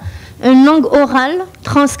cas une langue orale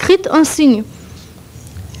transcrite en signes.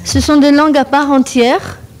 Ce sont des langues à part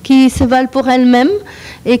entière qui se valent pour elles-mêmes.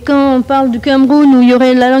 Et quand on parle du Cameroun, où il y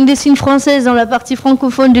aurait la langue des signes française dans la partie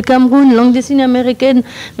francophone du Cameroun, langue des signes américaine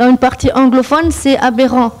dans une partie anglophone, c'est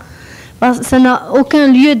aberrant. Parce que ça n'a aucun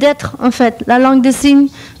lieu d'être, en fait. La langue des signes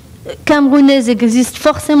camerounaise existe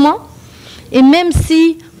forcément. Et même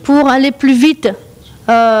si, pour aller plus vite,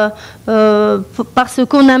 parce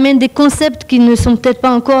qu'on amène des concepts qui ne sont peut-être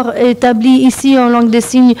pas encore établis ici en langue des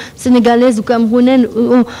signes sénégalaise ou camerounaise,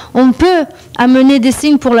 on peut amener des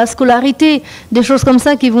signes pour la scolarité, des choses comme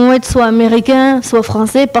ça qui vont être soit américains, soit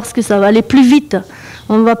français, parce que ça va aller plus vite.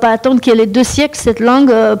 On ne va pas attendre qu'il y ait les 2 siècles, cette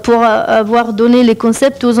langue, pour avoir donné les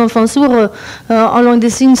concepts aux enfants sourds en langue des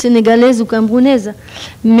signes sénégalaise ou camerounaise.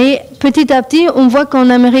 Mais petit à petit, on voit qu'en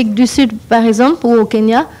Amérique du Sud, par exemple, ou au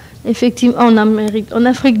Kenya, effectivement, en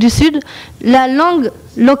Afrique du Sud, la langue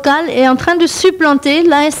locale est en train de supplanter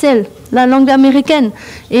l'ASL, la langue américaine,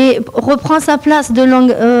 et reprend sa place de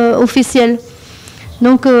langue officielle.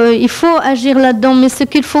 Donc il faut agir là-dedans, mais ce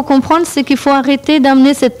qu'il faut comprendre, c'est qu'il faut arrêter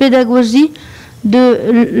d'amener cette pédagogie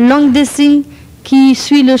de langue des signes qui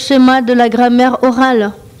suit le schéma de la grammaire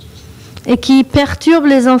orale et qui perturbe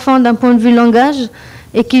les enfants d'un point de vue langage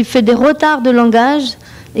et qui fait des retards de langage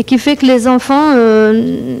et qui fait que les enfants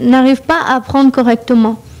n'arrivent pas à apprendre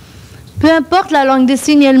correctement. Peu importe la langue des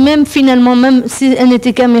signes elle-même, finalement, même si elle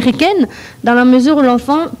n'était qu'américaine, dans la mesure où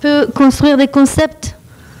l'enfant peut construire des concepts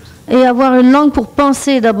et avoir une langue pour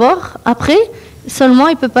penser d'abord, après, seulement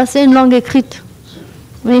il peut passer à une langue écrite.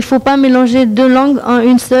 Mais il ne faut pas mélanger 2 langues en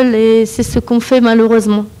une seule, et c'est ce qu'on fait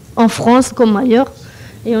malheureusement, en France comme ailleurs.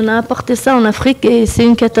 Et on a apporté ça en Afrique, et c'est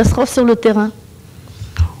une catastrophe sur le terrain.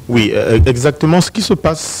 Oui, exactement. Ce qui se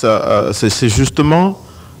passe, c'est justement...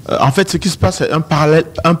 en fait, ce qui se passe, c'est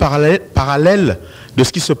un parallèle de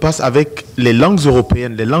ce qui se passe avec les langues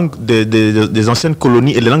européennes, les langues des anciennes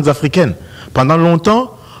colonies et les langues africaines. Pendant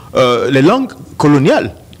longtemps, les langues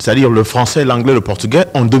coloniales, c'est-à-dire le français, l'anglais, le portugais,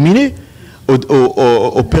 ont dominé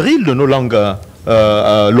au péril de nos langues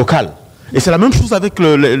locales. Et c'est la même chose avec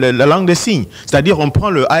la langue des signes. C'est-à-dire on prend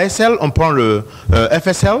le ASL, on prend le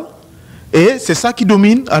FSL, et c'est ça qui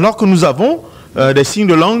domine, alors que nous avons des signes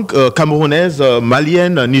de langue camerounaise,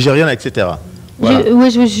 malienne, nigérienne, etc. Voilà. Oui,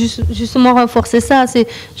 je veux justement renforcer ça.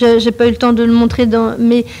 Je n'ai pas eu le temps de le montrer,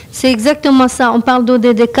 mais c'est exactement ça. On parle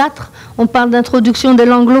d'ODD4, on parle d'introduction des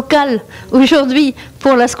langues locales aujourd'hui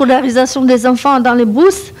pour la scolarisation des enfants dans les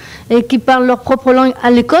bourses et qui parlent leur propre langue à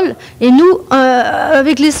l'école. Et nous,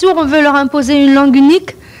 avec les sourds, on veut leur imposer une langue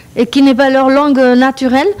unique et qui n'est pas leur langue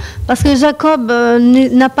naturelle, parce que Jacob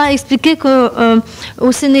n'a pas expliqué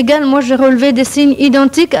qu'au Sénégal, moi j'ai relevé des signes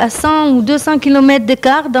identiques à 100 ou 200 km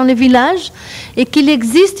d'écart dans les villages, et qu'il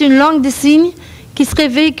existe une langue des signes qui serait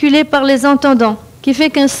véhiculé par les entendants, qui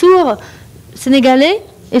fait qu'un sourd sénégalais,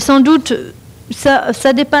 et sans doute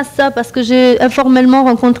ça dépasse ça, parce que j'ai informellement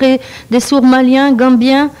rencontré des sourds maliens,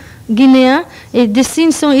 gambiens, guinéens, et des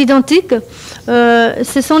signes sont identiques.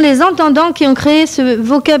 Ce sont les entendants qui ont créé ce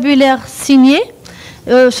vocabulaire signé,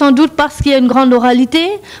 sans doute parce qu'il y a une grande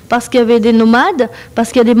oralité, parce qu'il y avait des nomades, parce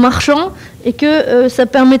qu'il y a des marchands, et que ça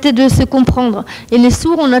permettait de se comprendre. Et les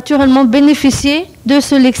sourds ont naturellement bénéficié de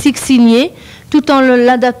ce lexique signé, tout en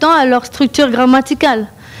l'adaptant à leur structure grammaticale.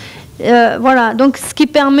 Voilà, donc ce qui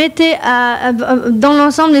permettait dans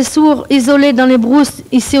l'ensemble, les sourds isolés dans les brousses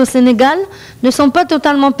ici au Sénégal ne sont pas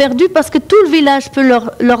totalement perdus, parce que tout le village peut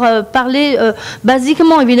leur parler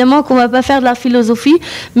basiquement. Évidemment qu'on ne va pas faire de la philosophie,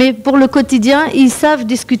 mais pour le quotidien, ils savent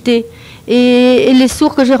discuter. Et les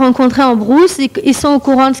sourds que j'ai rencontrés en brousse, ils sont au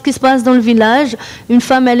courant de ce qui se passe dans le village. Une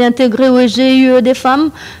femme, elle est intégrée au GIE des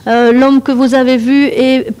femmes. L'homme que vous avez vu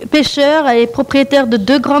est pêcheur, est propriétaire de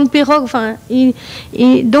 2 grandes pirogues. Enfin,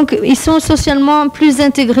 donc, ils sont socialement plus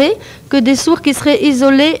intégrés que des sourds qui seraient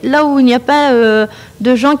isolés là où il n'y a pas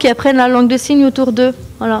de gens qui apprennent la langue de signes autour d'eux.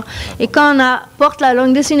 Voilà. Et quand on apporte la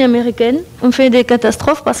langue de signes américaine, on fait des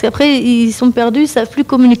catastrophes, parce qu'après, ils sont perdus, ils ne savent plus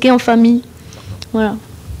communiquer en famille. Voilà.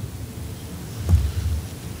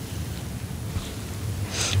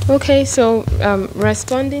 Okay, so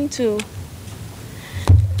responding to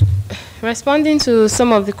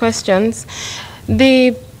some of the questions,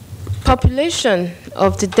 the population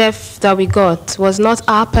of the deaf that we got was not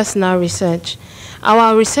our personal research.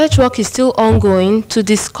 Our research work is still ongoing to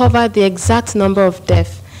discover the exact number of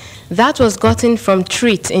deaf. That was gotten from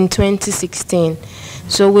TREAT in 2016.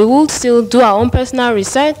 So we will still do our own personal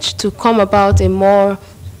research to come about a more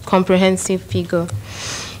comprehensive figure.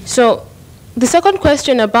 So the second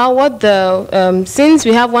question about what since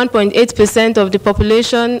we have 1.8% of the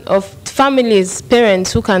population of families,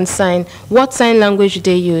 parents who can sign, what sign language do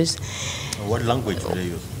they use? What language do they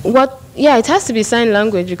use? Yeah, it has to be sign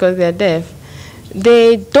language because they're deaf.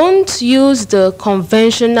 They don't use the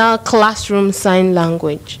conventional classroom sign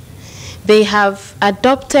language. They have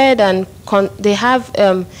adopted and they have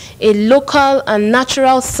a local and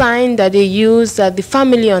natural sign that they use that the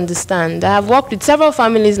family understand. I have worked with several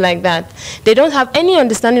families like that. They don't have any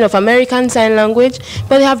understanding of American Sign Language,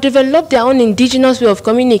 but they have developed their own indigenous way of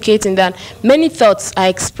communicating that many thoughts are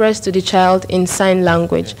expressed to the child in sign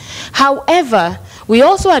language. However, we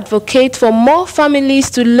also advocate for more families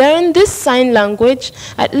to learn this sign language,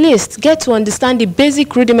 at least get to understand the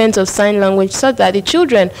basic rudiments of sign language, so that the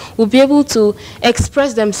children will be able to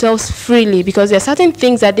express themselves freely, because there are certain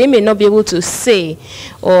things that they may not be able to say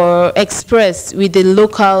or express with the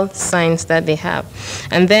local signs that they have.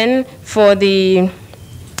 And then for the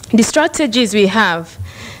strategies we have,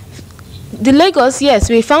 the Lagos, yes,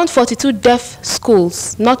 we found 42 deaf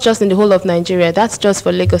schools, not just in the whole of Nigeria. That's just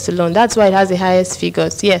for Lagos alone. That's why it has the highest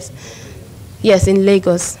figures. Yes, in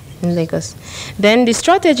Lagos. Then the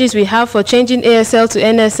strategies we have for changing ASL to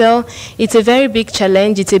NSL, it's a very big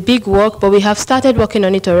challenge. It's a big work, but we have started working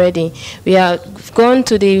on it already. We have gone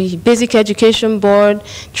to the Basic Education Board,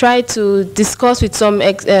 tried to discuss with some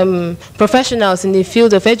professionals in the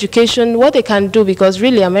field of education what they can do, because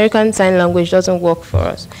really American Sign Language doesn't work for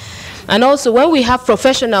us. And also, when we have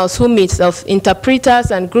professionals who meet, of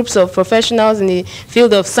interpreters and groups of professionals in the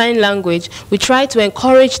field of sign language, we try to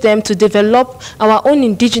encourage them to develop our own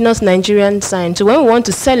indigenous Nigerian sign. So when we want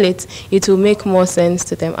to sell it, it will make more sense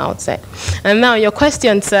to them outside. And now your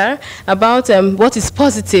question, sir, about what is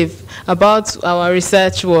positive about our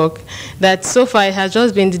research work, that so far it has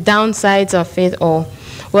just been the downsides of it all.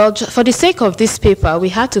 Well, for the sake of this paper, we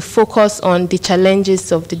had to focus on the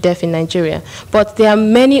challenges of the deaf in Nigeria. But there are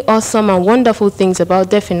many awesome and wonderful things about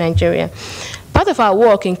deaf in Nigeria. Part of our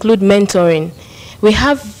work includes mentoring. We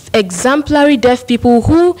have exemplary deaf people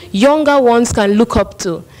who younger ones can look up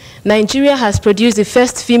to. Nigeria has produced the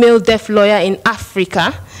first female deaf lawyer in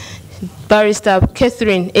Africa, Barrister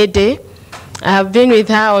Catherine Ede. I have been with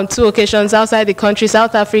her on 2 occasions outside the country,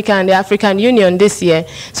 South Africa and the African Union this year,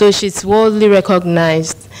 so she's worldly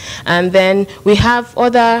recognized. And then we have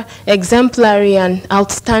other exemplary and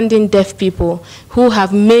outstanding deaf people who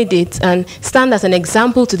have made it and stand as an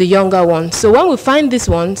example to the younger ones. So when we find these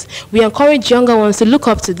ones, we encourage younger ones to look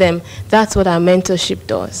up to them. That's what our mentorship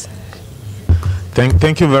does.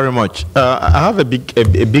 Thank you very much. I have a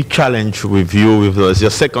big challenge with you with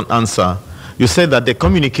your second answer. You said that they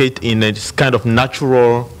communicate in a kind of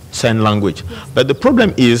natural sign language. Yes. But the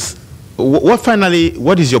problem is,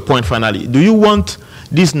 what is your point finally? Do you want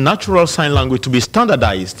this natural sign language to be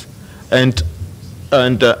standardized and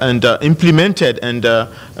implemented and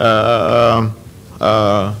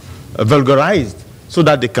vulgarized so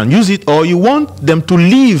that they can use it, or you want them to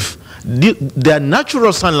leave their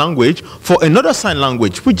natural sign language for another sign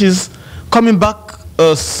language, which is coming back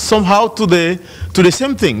somehow to the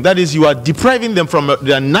same thing. That is, you are depriving them from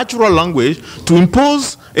their natural language to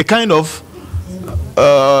impose a kind of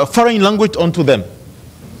foreign language onto them.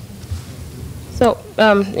 So,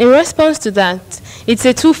 in response to that, it's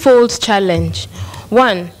a twofold challenge.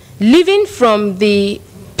 One, living from the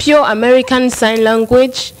pure American Sign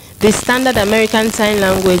Language, the standard American Sign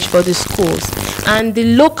Language for the schools, and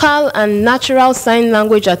the local and natural sign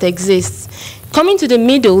language that exists. Coming to the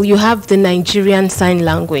middle, you have the Nigerian Sign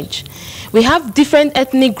Language. We have different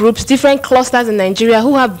ethnic groups, different clusters in Nigeria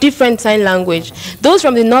who have different sign language. Those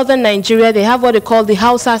from the northern Nigeria, they have what they call the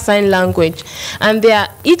Hausa Sign Language. And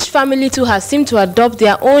each family too has seemed to adopt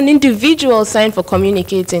their own individual sign for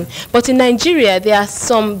communicating. But in Nigeria, there are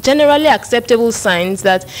some generally acceptable signs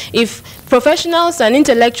that if professionals and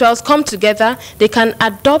intellectuals come together, they can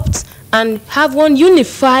adopt and have one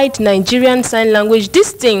unified Nigerian Sign Language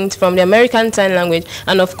distinct from the American Sign Language,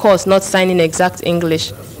 and of course not signing exact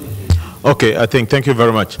English. Okay, thank you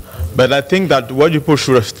very much. But I think that what people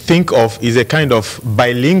should think of is a kind of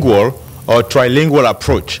bilingual or trilingual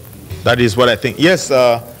approach. That is what I think. Yes,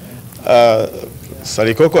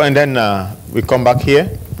 Salikoko, and then we come back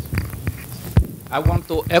here. I want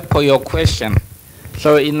to echo your question.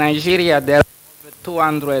 So in Nigeria, there are over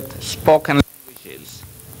 200 spoken languages,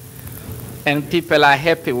 and people are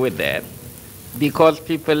happy with that, because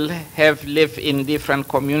people have lived in different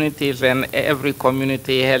communities, and every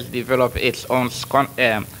community has developed its own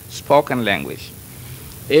spoken language.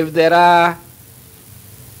 If there are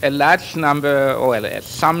a large number, or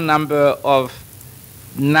some number of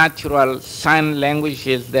natural sign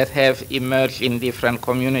languages that have emerged in different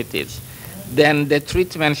communities, then the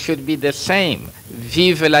treatment should be the same.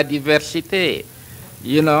 Vive la diversité,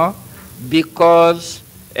 you know, because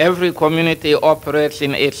every community operates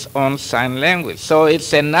in its own sign language. So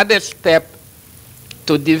it's another step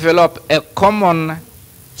to develop a common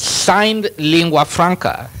signed lingua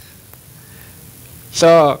franca.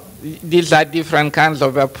 So these are different kinds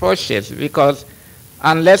of approaches, because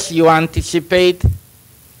unless you anticipate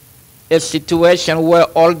a situation where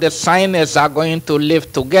all the signers are going to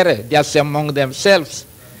live together just among themselves,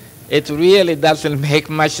 it really doesn't make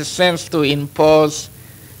much sense to impose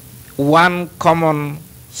one common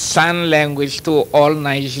sign language to all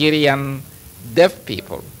Nigerian deaf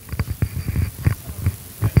people.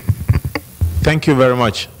 Thank you very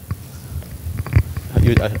much.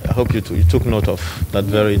 I hope you took note of that.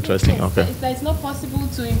 Very interesting. Yes, okay. It's not possible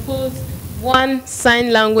to impose one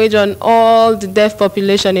sign language on all the deaf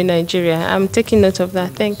population in Nigeria. I'm taking note of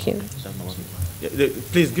that. Thank you.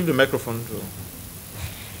 Please give the microphone to...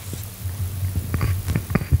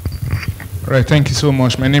 Right, thank you so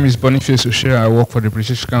much. My name is Boniface O'Shea. I work for the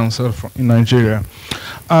British Council in Nigeria.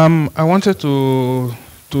 I wanted to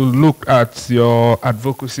look at your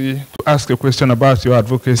advocacy, to ask a question about your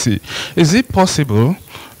advocacy. Is it possible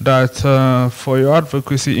that for your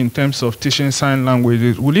advocacy in terms of teaching sign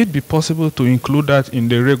languages, will it be possible to include that in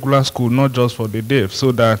the regular school, not just for the deaf,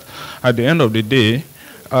 so that at the end of the day,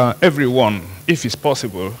 everyone, if it's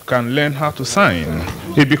possible, can learn how to sign?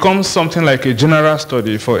 It becomes something like a general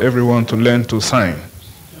study for everyone to learn to sign.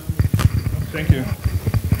 Thank you.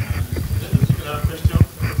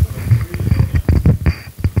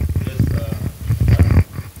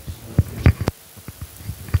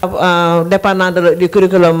 Dépendant du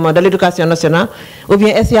curriculum de l'éducation nationale, ou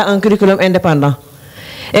bien est-ce qu'il y a un curriculum indépendant?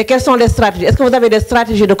 Et quelles sont les stratégies? Est-ce que vous avez des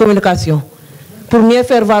stratégies de communication pour mieux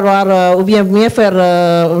faire valoir ou bien mieux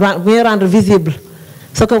rendre visible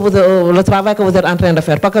le travail que vous êtes en train de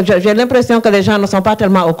faire? Parce que j'ai l'impression que les gens ne sont pas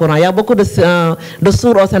tellement au courant. Il y a beaucoup de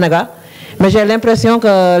sourds au Sénégal, mais j'ai l'impression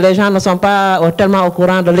que les gens ne sont pas tellement au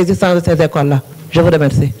courant de l'existence de ces écoles-là. Je vous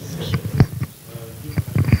remercie.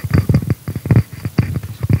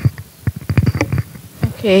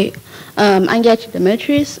 Okay, Angiachi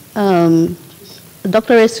Demetrius, a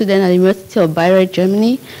doctorate student at the University of Bayreuth,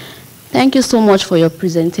 Germany. Thank you so much for your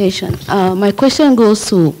presentation. My question goes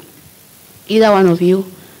to either one of you.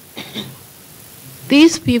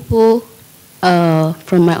 These people,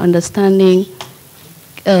 from my understanding,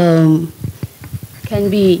 can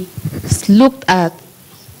be looked at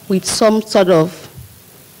with some sort of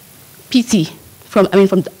pity for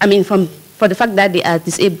the fact that they are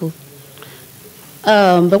disabled.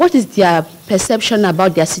 But what is their perception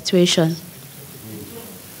about their situation?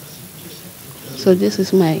 So this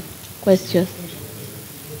is my question.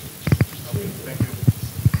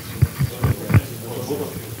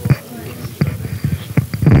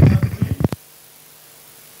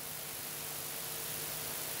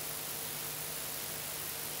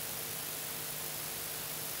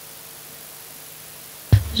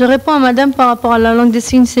 Je réponds à madame par rapport à la langue des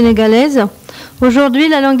signes sénégalaise. Aujourd'hui,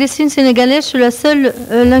 la langue des signes sénégalaise, je suis la seule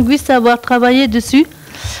linguiste à avoir travaillé dessus.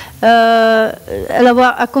 Elle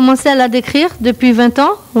a commencé à la décrire depuis 20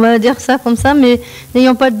 ans, on va dire ça comme ça, mais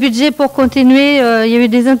n'ayant pas de budget pour continuer, il y a eu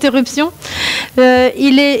des interruptions.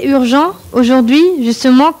 Il est urgent aujourd'hui,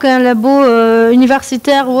 justement, qu'un labo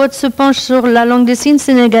universitaire ou autre se penche sur la langue des signes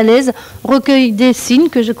sénégalaise, recueil des signes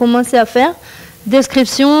que j'ai commencé à faire,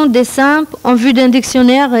 description, dessin, en vue d'un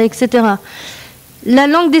dictionnaire, etc. La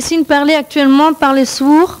langue des signes parlée actuellement par les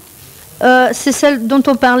sourds, c'est celle dont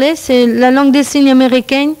on parlait, c'est la langue des signes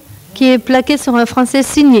américaine qui est plaquée sur un français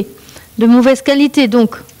signé, de mauvaise qualité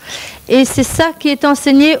donc. Et c'est ça qui est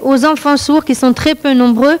enseigné aux enfants sourds qui sont très peu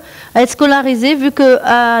nombreux à être scolarisés, vu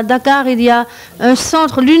qu'à Dakar, il y a un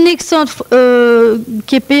centre, l'unique centre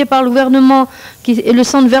qui est payé par le gouvernement, qui est le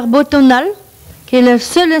centre verbotonal, qui est la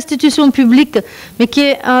seule institution publique, mais qui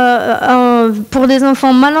est pour des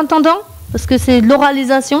enfants malentendants, parce que c'est de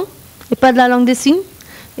l'oralisation et pas de la langue des signes,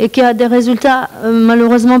 et qui a des résultats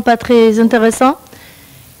malheureusement pas très intéressants.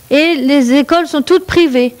 Et les écoles sont toutes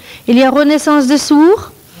privées. Il y a Renaissance des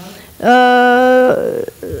sourds,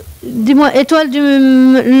 dis-moi, Étoile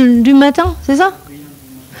du matin, c'est ça?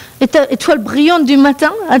 Étoile brillante du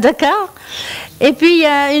matin à Dakar. Et puis il y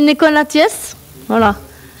a une école à Thiès, voilà.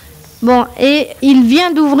 Bon, et il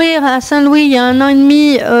vient d'ouvrir à Saint-Louis, il y a 1 an et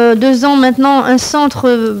demi, 2 ans maintenant, un centre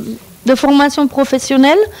de formation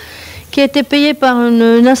professionnelle qui a été payé par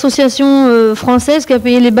une association française qui a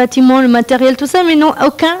payé les bâtiments, le matériel, tout ça, mais ils n'ont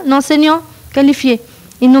aucun enseignant qualifié.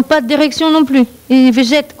 Ils n'ont pas de direction non plus. Ils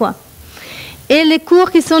végètent, quoi. Et les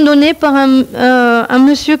cours qui sont donnés par un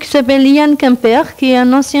monsieur qui s'appelle Yann Kemper, qui est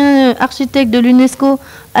un ancien architecte de l'UNESCO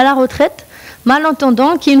à la retraite,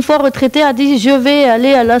 malentendant, qui une fois retraité a dit « je vais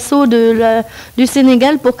aller à l'assaut du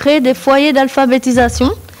Sénégal pour créer des foyers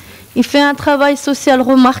d'alphabétisation ». Il fait un travail social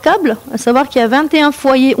remarquable, à savoir qu'il y a 21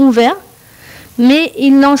 foyers ouverts, mais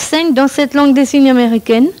il enseigne dans cette langue des signes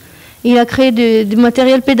américaine. Il a créé du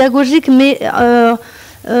matériel pédagogique, mais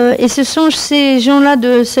et ce sont ces gens-là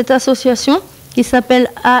de cette association qui s'appelle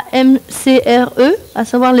AMCRE, à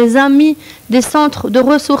savoir les Amis des centres de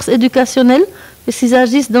ressources éducationnelles, parce qu'ils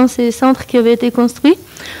agissent dans ces centres qui avaient été construits.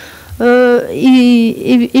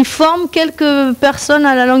 Ils forment quelques personnes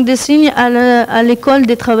à la langue des signes à l'école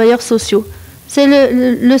des travailleurs sociaux. C'est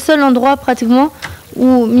le seul endroit pratiquement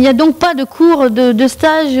où il n'y a donc pas de cours de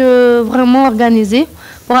stage vraiment organisés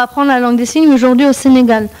pour apprendre la langue des signes aujourd'hui au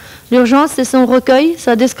Sénégal. L'urgence, c'est son recueil,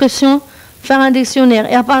 sa description, faire un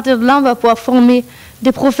dictionnaire. Et à partir de là, on va pouvoir former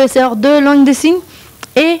des professeurs de langue des signes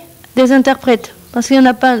et des interprètes. Parce qu'il n'y en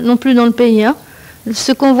a pas non plus dans le pays, hein.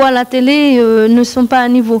 Ce qu'on voit à la télé ne sont pas à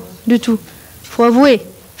niveau du tout. Il faut avouer.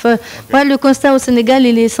 Enfin, ouais, le constat au Sénégal,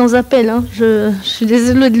 il est sans appel. Hein. Je suis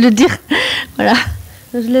désolée de le dire. Voilà.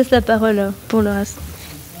 Je laisse la parole pour le reste.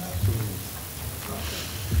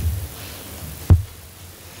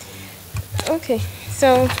 Okay,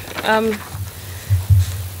 so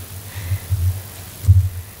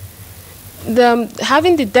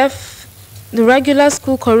having the regular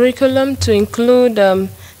school curriculum to include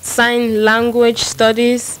sign language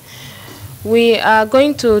studies, we are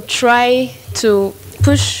going to try to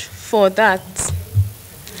push for that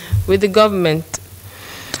with the government.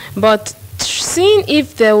 But seeing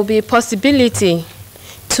if there will be a possibility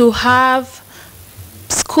to have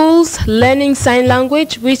schools learning sign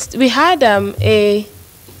language, we had a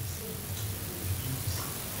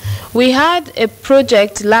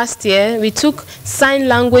project last year. We took sign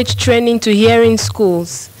language training to hearing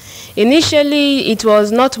schools. Initially, it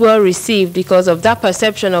was not well received because of that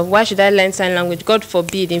perception of why should I learn sign language? God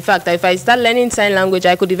forbid. In fact, if I start learning sign language,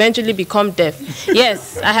 I could eventually become deaf.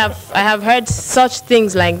 Yes, I have heard such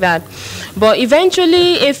things like that. But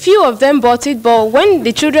eventually, a few of them bought it. But when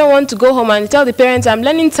the children want to go home and tell the parents, I'm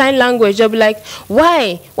learning sign language, they'll be like,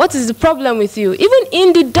 why? What is the problem with you? Even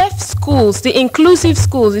in the deaf schools, the inclusive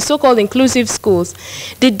schools, the so-called inclusive schools,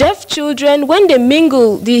 the deaf children, when they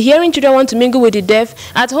mingle, the hearing children want to mingle with the deaf,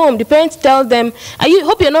 at home, the parents tell them,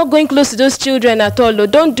 hope you're not going close to those children at all. Or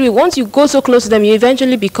don't do it. Once you go so close to them, you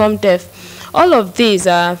eventually become deaf. All of these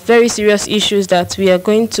are very serious issues that we are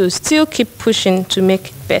going to still keep pushing to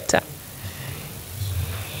make better.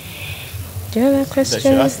 Do you have a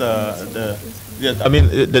question? I mean,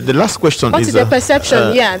 the last question what is the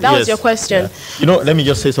perception? Yeah, that was your question. Yeah. You know, let me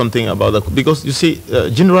just say something about that. Because, you see,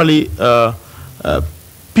 generally,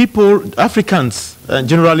 people, Africans,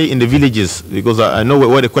 generally in the villages, because I know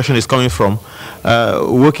where the question is coming from,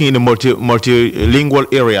 working in a multilingual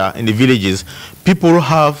area in the villages, people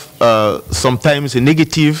have sometimes a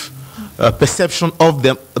negative perception of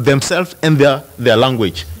themselves and their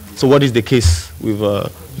language. So what is the case with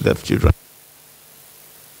deaf children?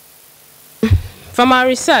 From our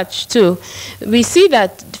research too, we see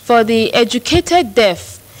that for the educated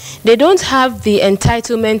deaf, they don't have the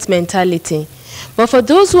entitlement mentality. But for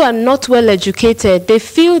those who are not well educated, they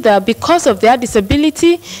feel that because of their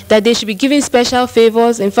disability, that they should be given special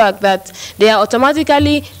favors. In fact, that they are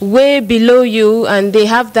automatically way below you, and they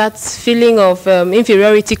have that feeling of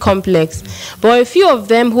inferiority complex. But a few of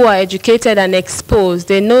them who are educated and exposed,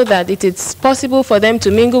 they know that it is possible for them to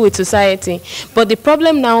mingle with society. But the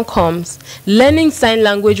problem now comes, learning sign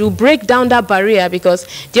language will break down that barrier, because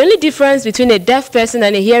the only difference between a deaf person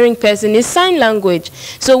and a hearing person is sign language.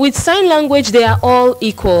 So with sign language, they are all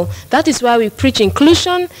equal. That is why we preach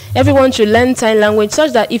inclusion. Everyone should learn sign language,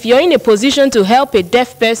 such that if you're in a position to help a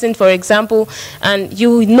deaf person, for example, and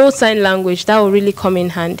you know sign language, that will really come in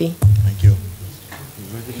handy. Thank you.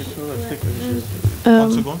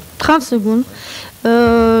 30 secondes.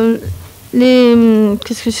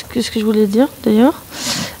 Qu'est-ce que je voulais dire d'ailleurs?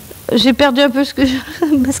 J'ai perdu un peu ce que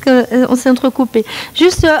parce qu'on s'est entrecoupé.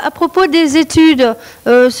 Juste à propos des études,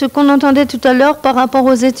 ce qu'on entendait tout à l'heure par rapport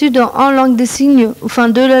aux études en langue des signes, enfin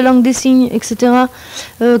de la langue des signes, etc.,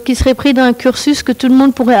 qui seraient pris dans un cursus que tout le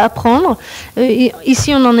monde pourrait apprendre.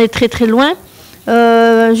 Ici, on en est très très loin.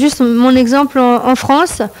 Juste mon exemple en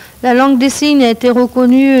France, la langue des signes a été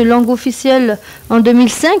reconnue langue officielle en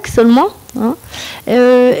 2005 seulement. Hein,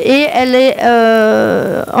 et elle est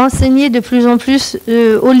enseignée de plus en plus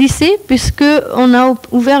au lycée, puisqu'on a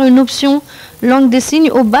ouvert une option langue des signes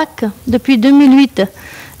au bac depuis 2008.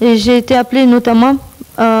 Et j'ai été appelée notamment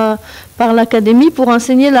par l'académie pour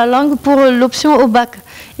enseigner la langue pour l'option au bac.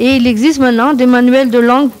 Et il existe maintenant des manuels de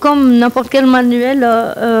langue comme n'importe quel manuel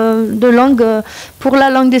de langue pour la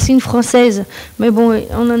langue des signes française. Mais bon,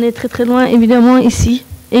 on en est très très loin évidemment ici.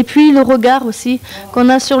 Et puis le regard aussi qu'on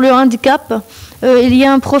a sur le handicap. Il y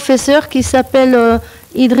a un professeur qui s'appelle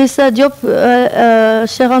Idrissa Diop,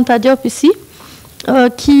 Cheranta Diop ici,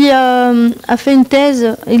 qui a fait une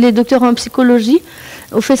thèse. Il est docteur en psychologie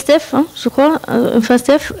au FESTEF, hein, je crois,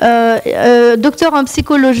 FESTEF, docteur en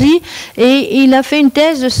psychologie, et il a fait une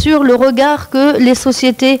thèse sur le regard que les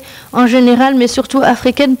sociétés en général, mais surtout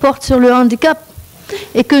africaines, portent sur le handicap.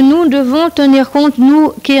 Et que nous devons tenir compte,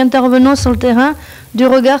 nous qui intervenons sur le terrain, du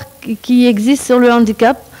regard qui existe sur le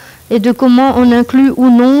handicap et de comment on inclut ou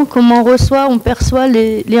non, comment on reçoit, on perçoit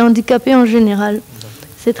les handicapés en général.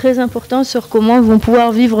 C'est très important sur comment vont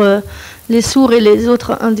pouvoir vivre les sourds et les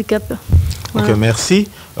autres handicapés. Voilà. Ok, merci.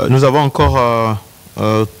 Nous avons encore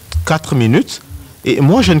 4 minutes. Et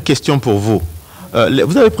moi, j'ai une question pour vous.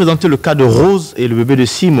 Vous avez présenté le cas de Rose et le bébé de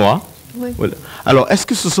 6 mois. Oui. Voilà. Alors, est-ce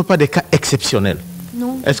que ce ne sont pas des cas exceptionnels?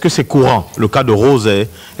 Non. Est-ce que c'est courant, le cas de Rose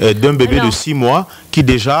d'un bébé de 6 mois qui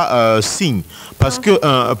déjà signe? Parce que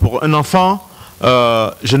pour un enfant,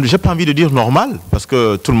 je n'ai pas envie de dire normal, parce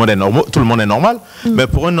que tout le monde est normal, mais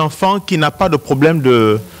pour un enfant qui n'a pas de problème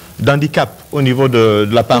d'handicap au niveau de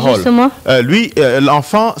la parole. Lui,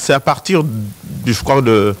 l'enfant, c'est à partir, je crois,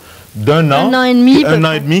 d'un an, un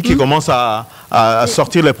an et demi qui commence à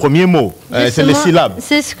sortir les premiers mots. C'est les syllabes.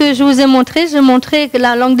 C'est ce que je vous ai montré. J'ai montré que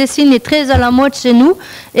la langue des signes est très à la mode chez nous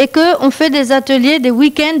et qu'on fait des ateliers, des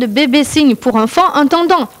week-ends de bébé signes pour enfants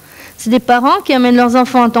entendants. C'est des parents qui amènent leurs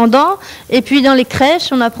enfants entendants, et puis dans les crèches,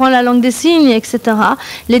 on apprend la langue des signes, etc.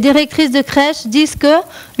 Les directrices de crèche disent que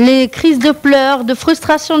les crises de pleurs, de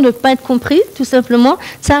frustration de ne pas être compris, tout simplement,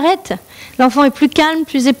 s'arrêtent. L'enfant est plus calme,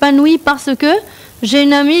 plus épanoui, parce que j'ai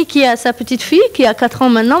une amie qui a sa petite fille, qui a 4 ans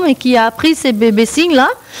maintenant, mais qui a appris ces bébés signes-là,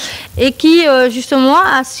 et qui, justement,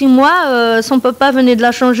 à 6 mois, son papa venait de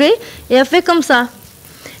la changer, et a fait comme ça.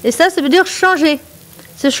 Et ça veut dire changer.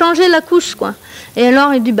 C'est changer la couche, quoi. Et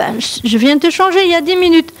alors, il dit, ben, je viens de te changer il y a 10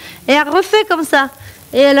 minutes. Et elle refait comme ça.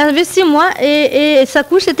 Et elle avait 6 mois, et sa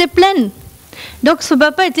couche était pleine. Donc, ce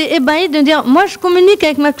papa était ébahi de dire, moi, je communique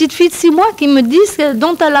avec ma petite fille de 6 mois qui me dit ce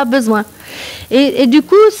dont elle a besoin. Et du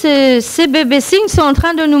coup, ces bébés signes sont en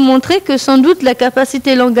train de nous montrer que, sans doute, la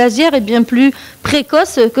capacité langagière est bien plus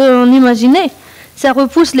précoce qu'on imaginait. Ça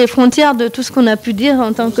repousse les frontières de tout ce qu'on a pu dire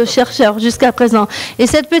en tant que chercheur jusqu'à présent. Et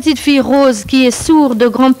cette petite fille Rose, qui est sourde de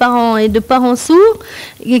grands-parents et de parents sourds,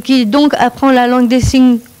 et qui donc apprend la langue des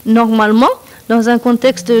signes normalement, dans un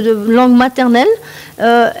contexte de langue maternelle,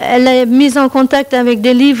 elle est mise en contact avec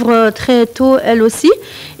des livres très tôt, elle aussi.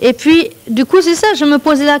 Et puis, du coup, c'est ça, je me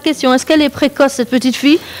posais la question, est-ce qu'elle est précoce, cette petite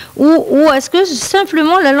fille, ou est-ce que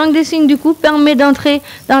simplement la langue des signes, du coup, permet d'entrer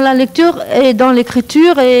dans la lecture et dans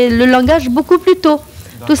l'écriture et le langage beaucoup plus tôt?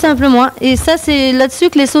 tout simplement. Et ça, c'est là-dessus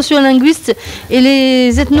que les sociolinguistes et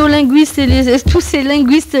les ethnolinguistes et tous ces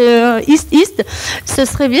linguistes East, ce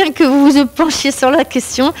serait bien que vous vous penchiez sur la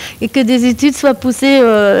question et que des études soient poussées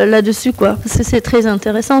là-dessus, quoi. Parce que c'est très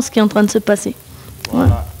intéressant ce qui est en train de se passer. Voilà.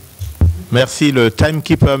 Ouais. Merci. Le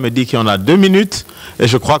timekeeper me dit qu'il y en a 2 minutes et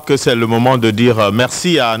je crois que c'est le moment de dire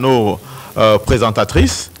merci à nos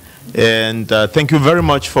présentatrices. And thank you very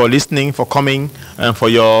much for listening, for coming, and for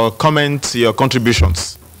your comments, your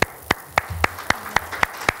contributions.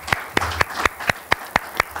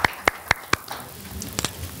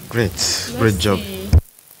 Great job.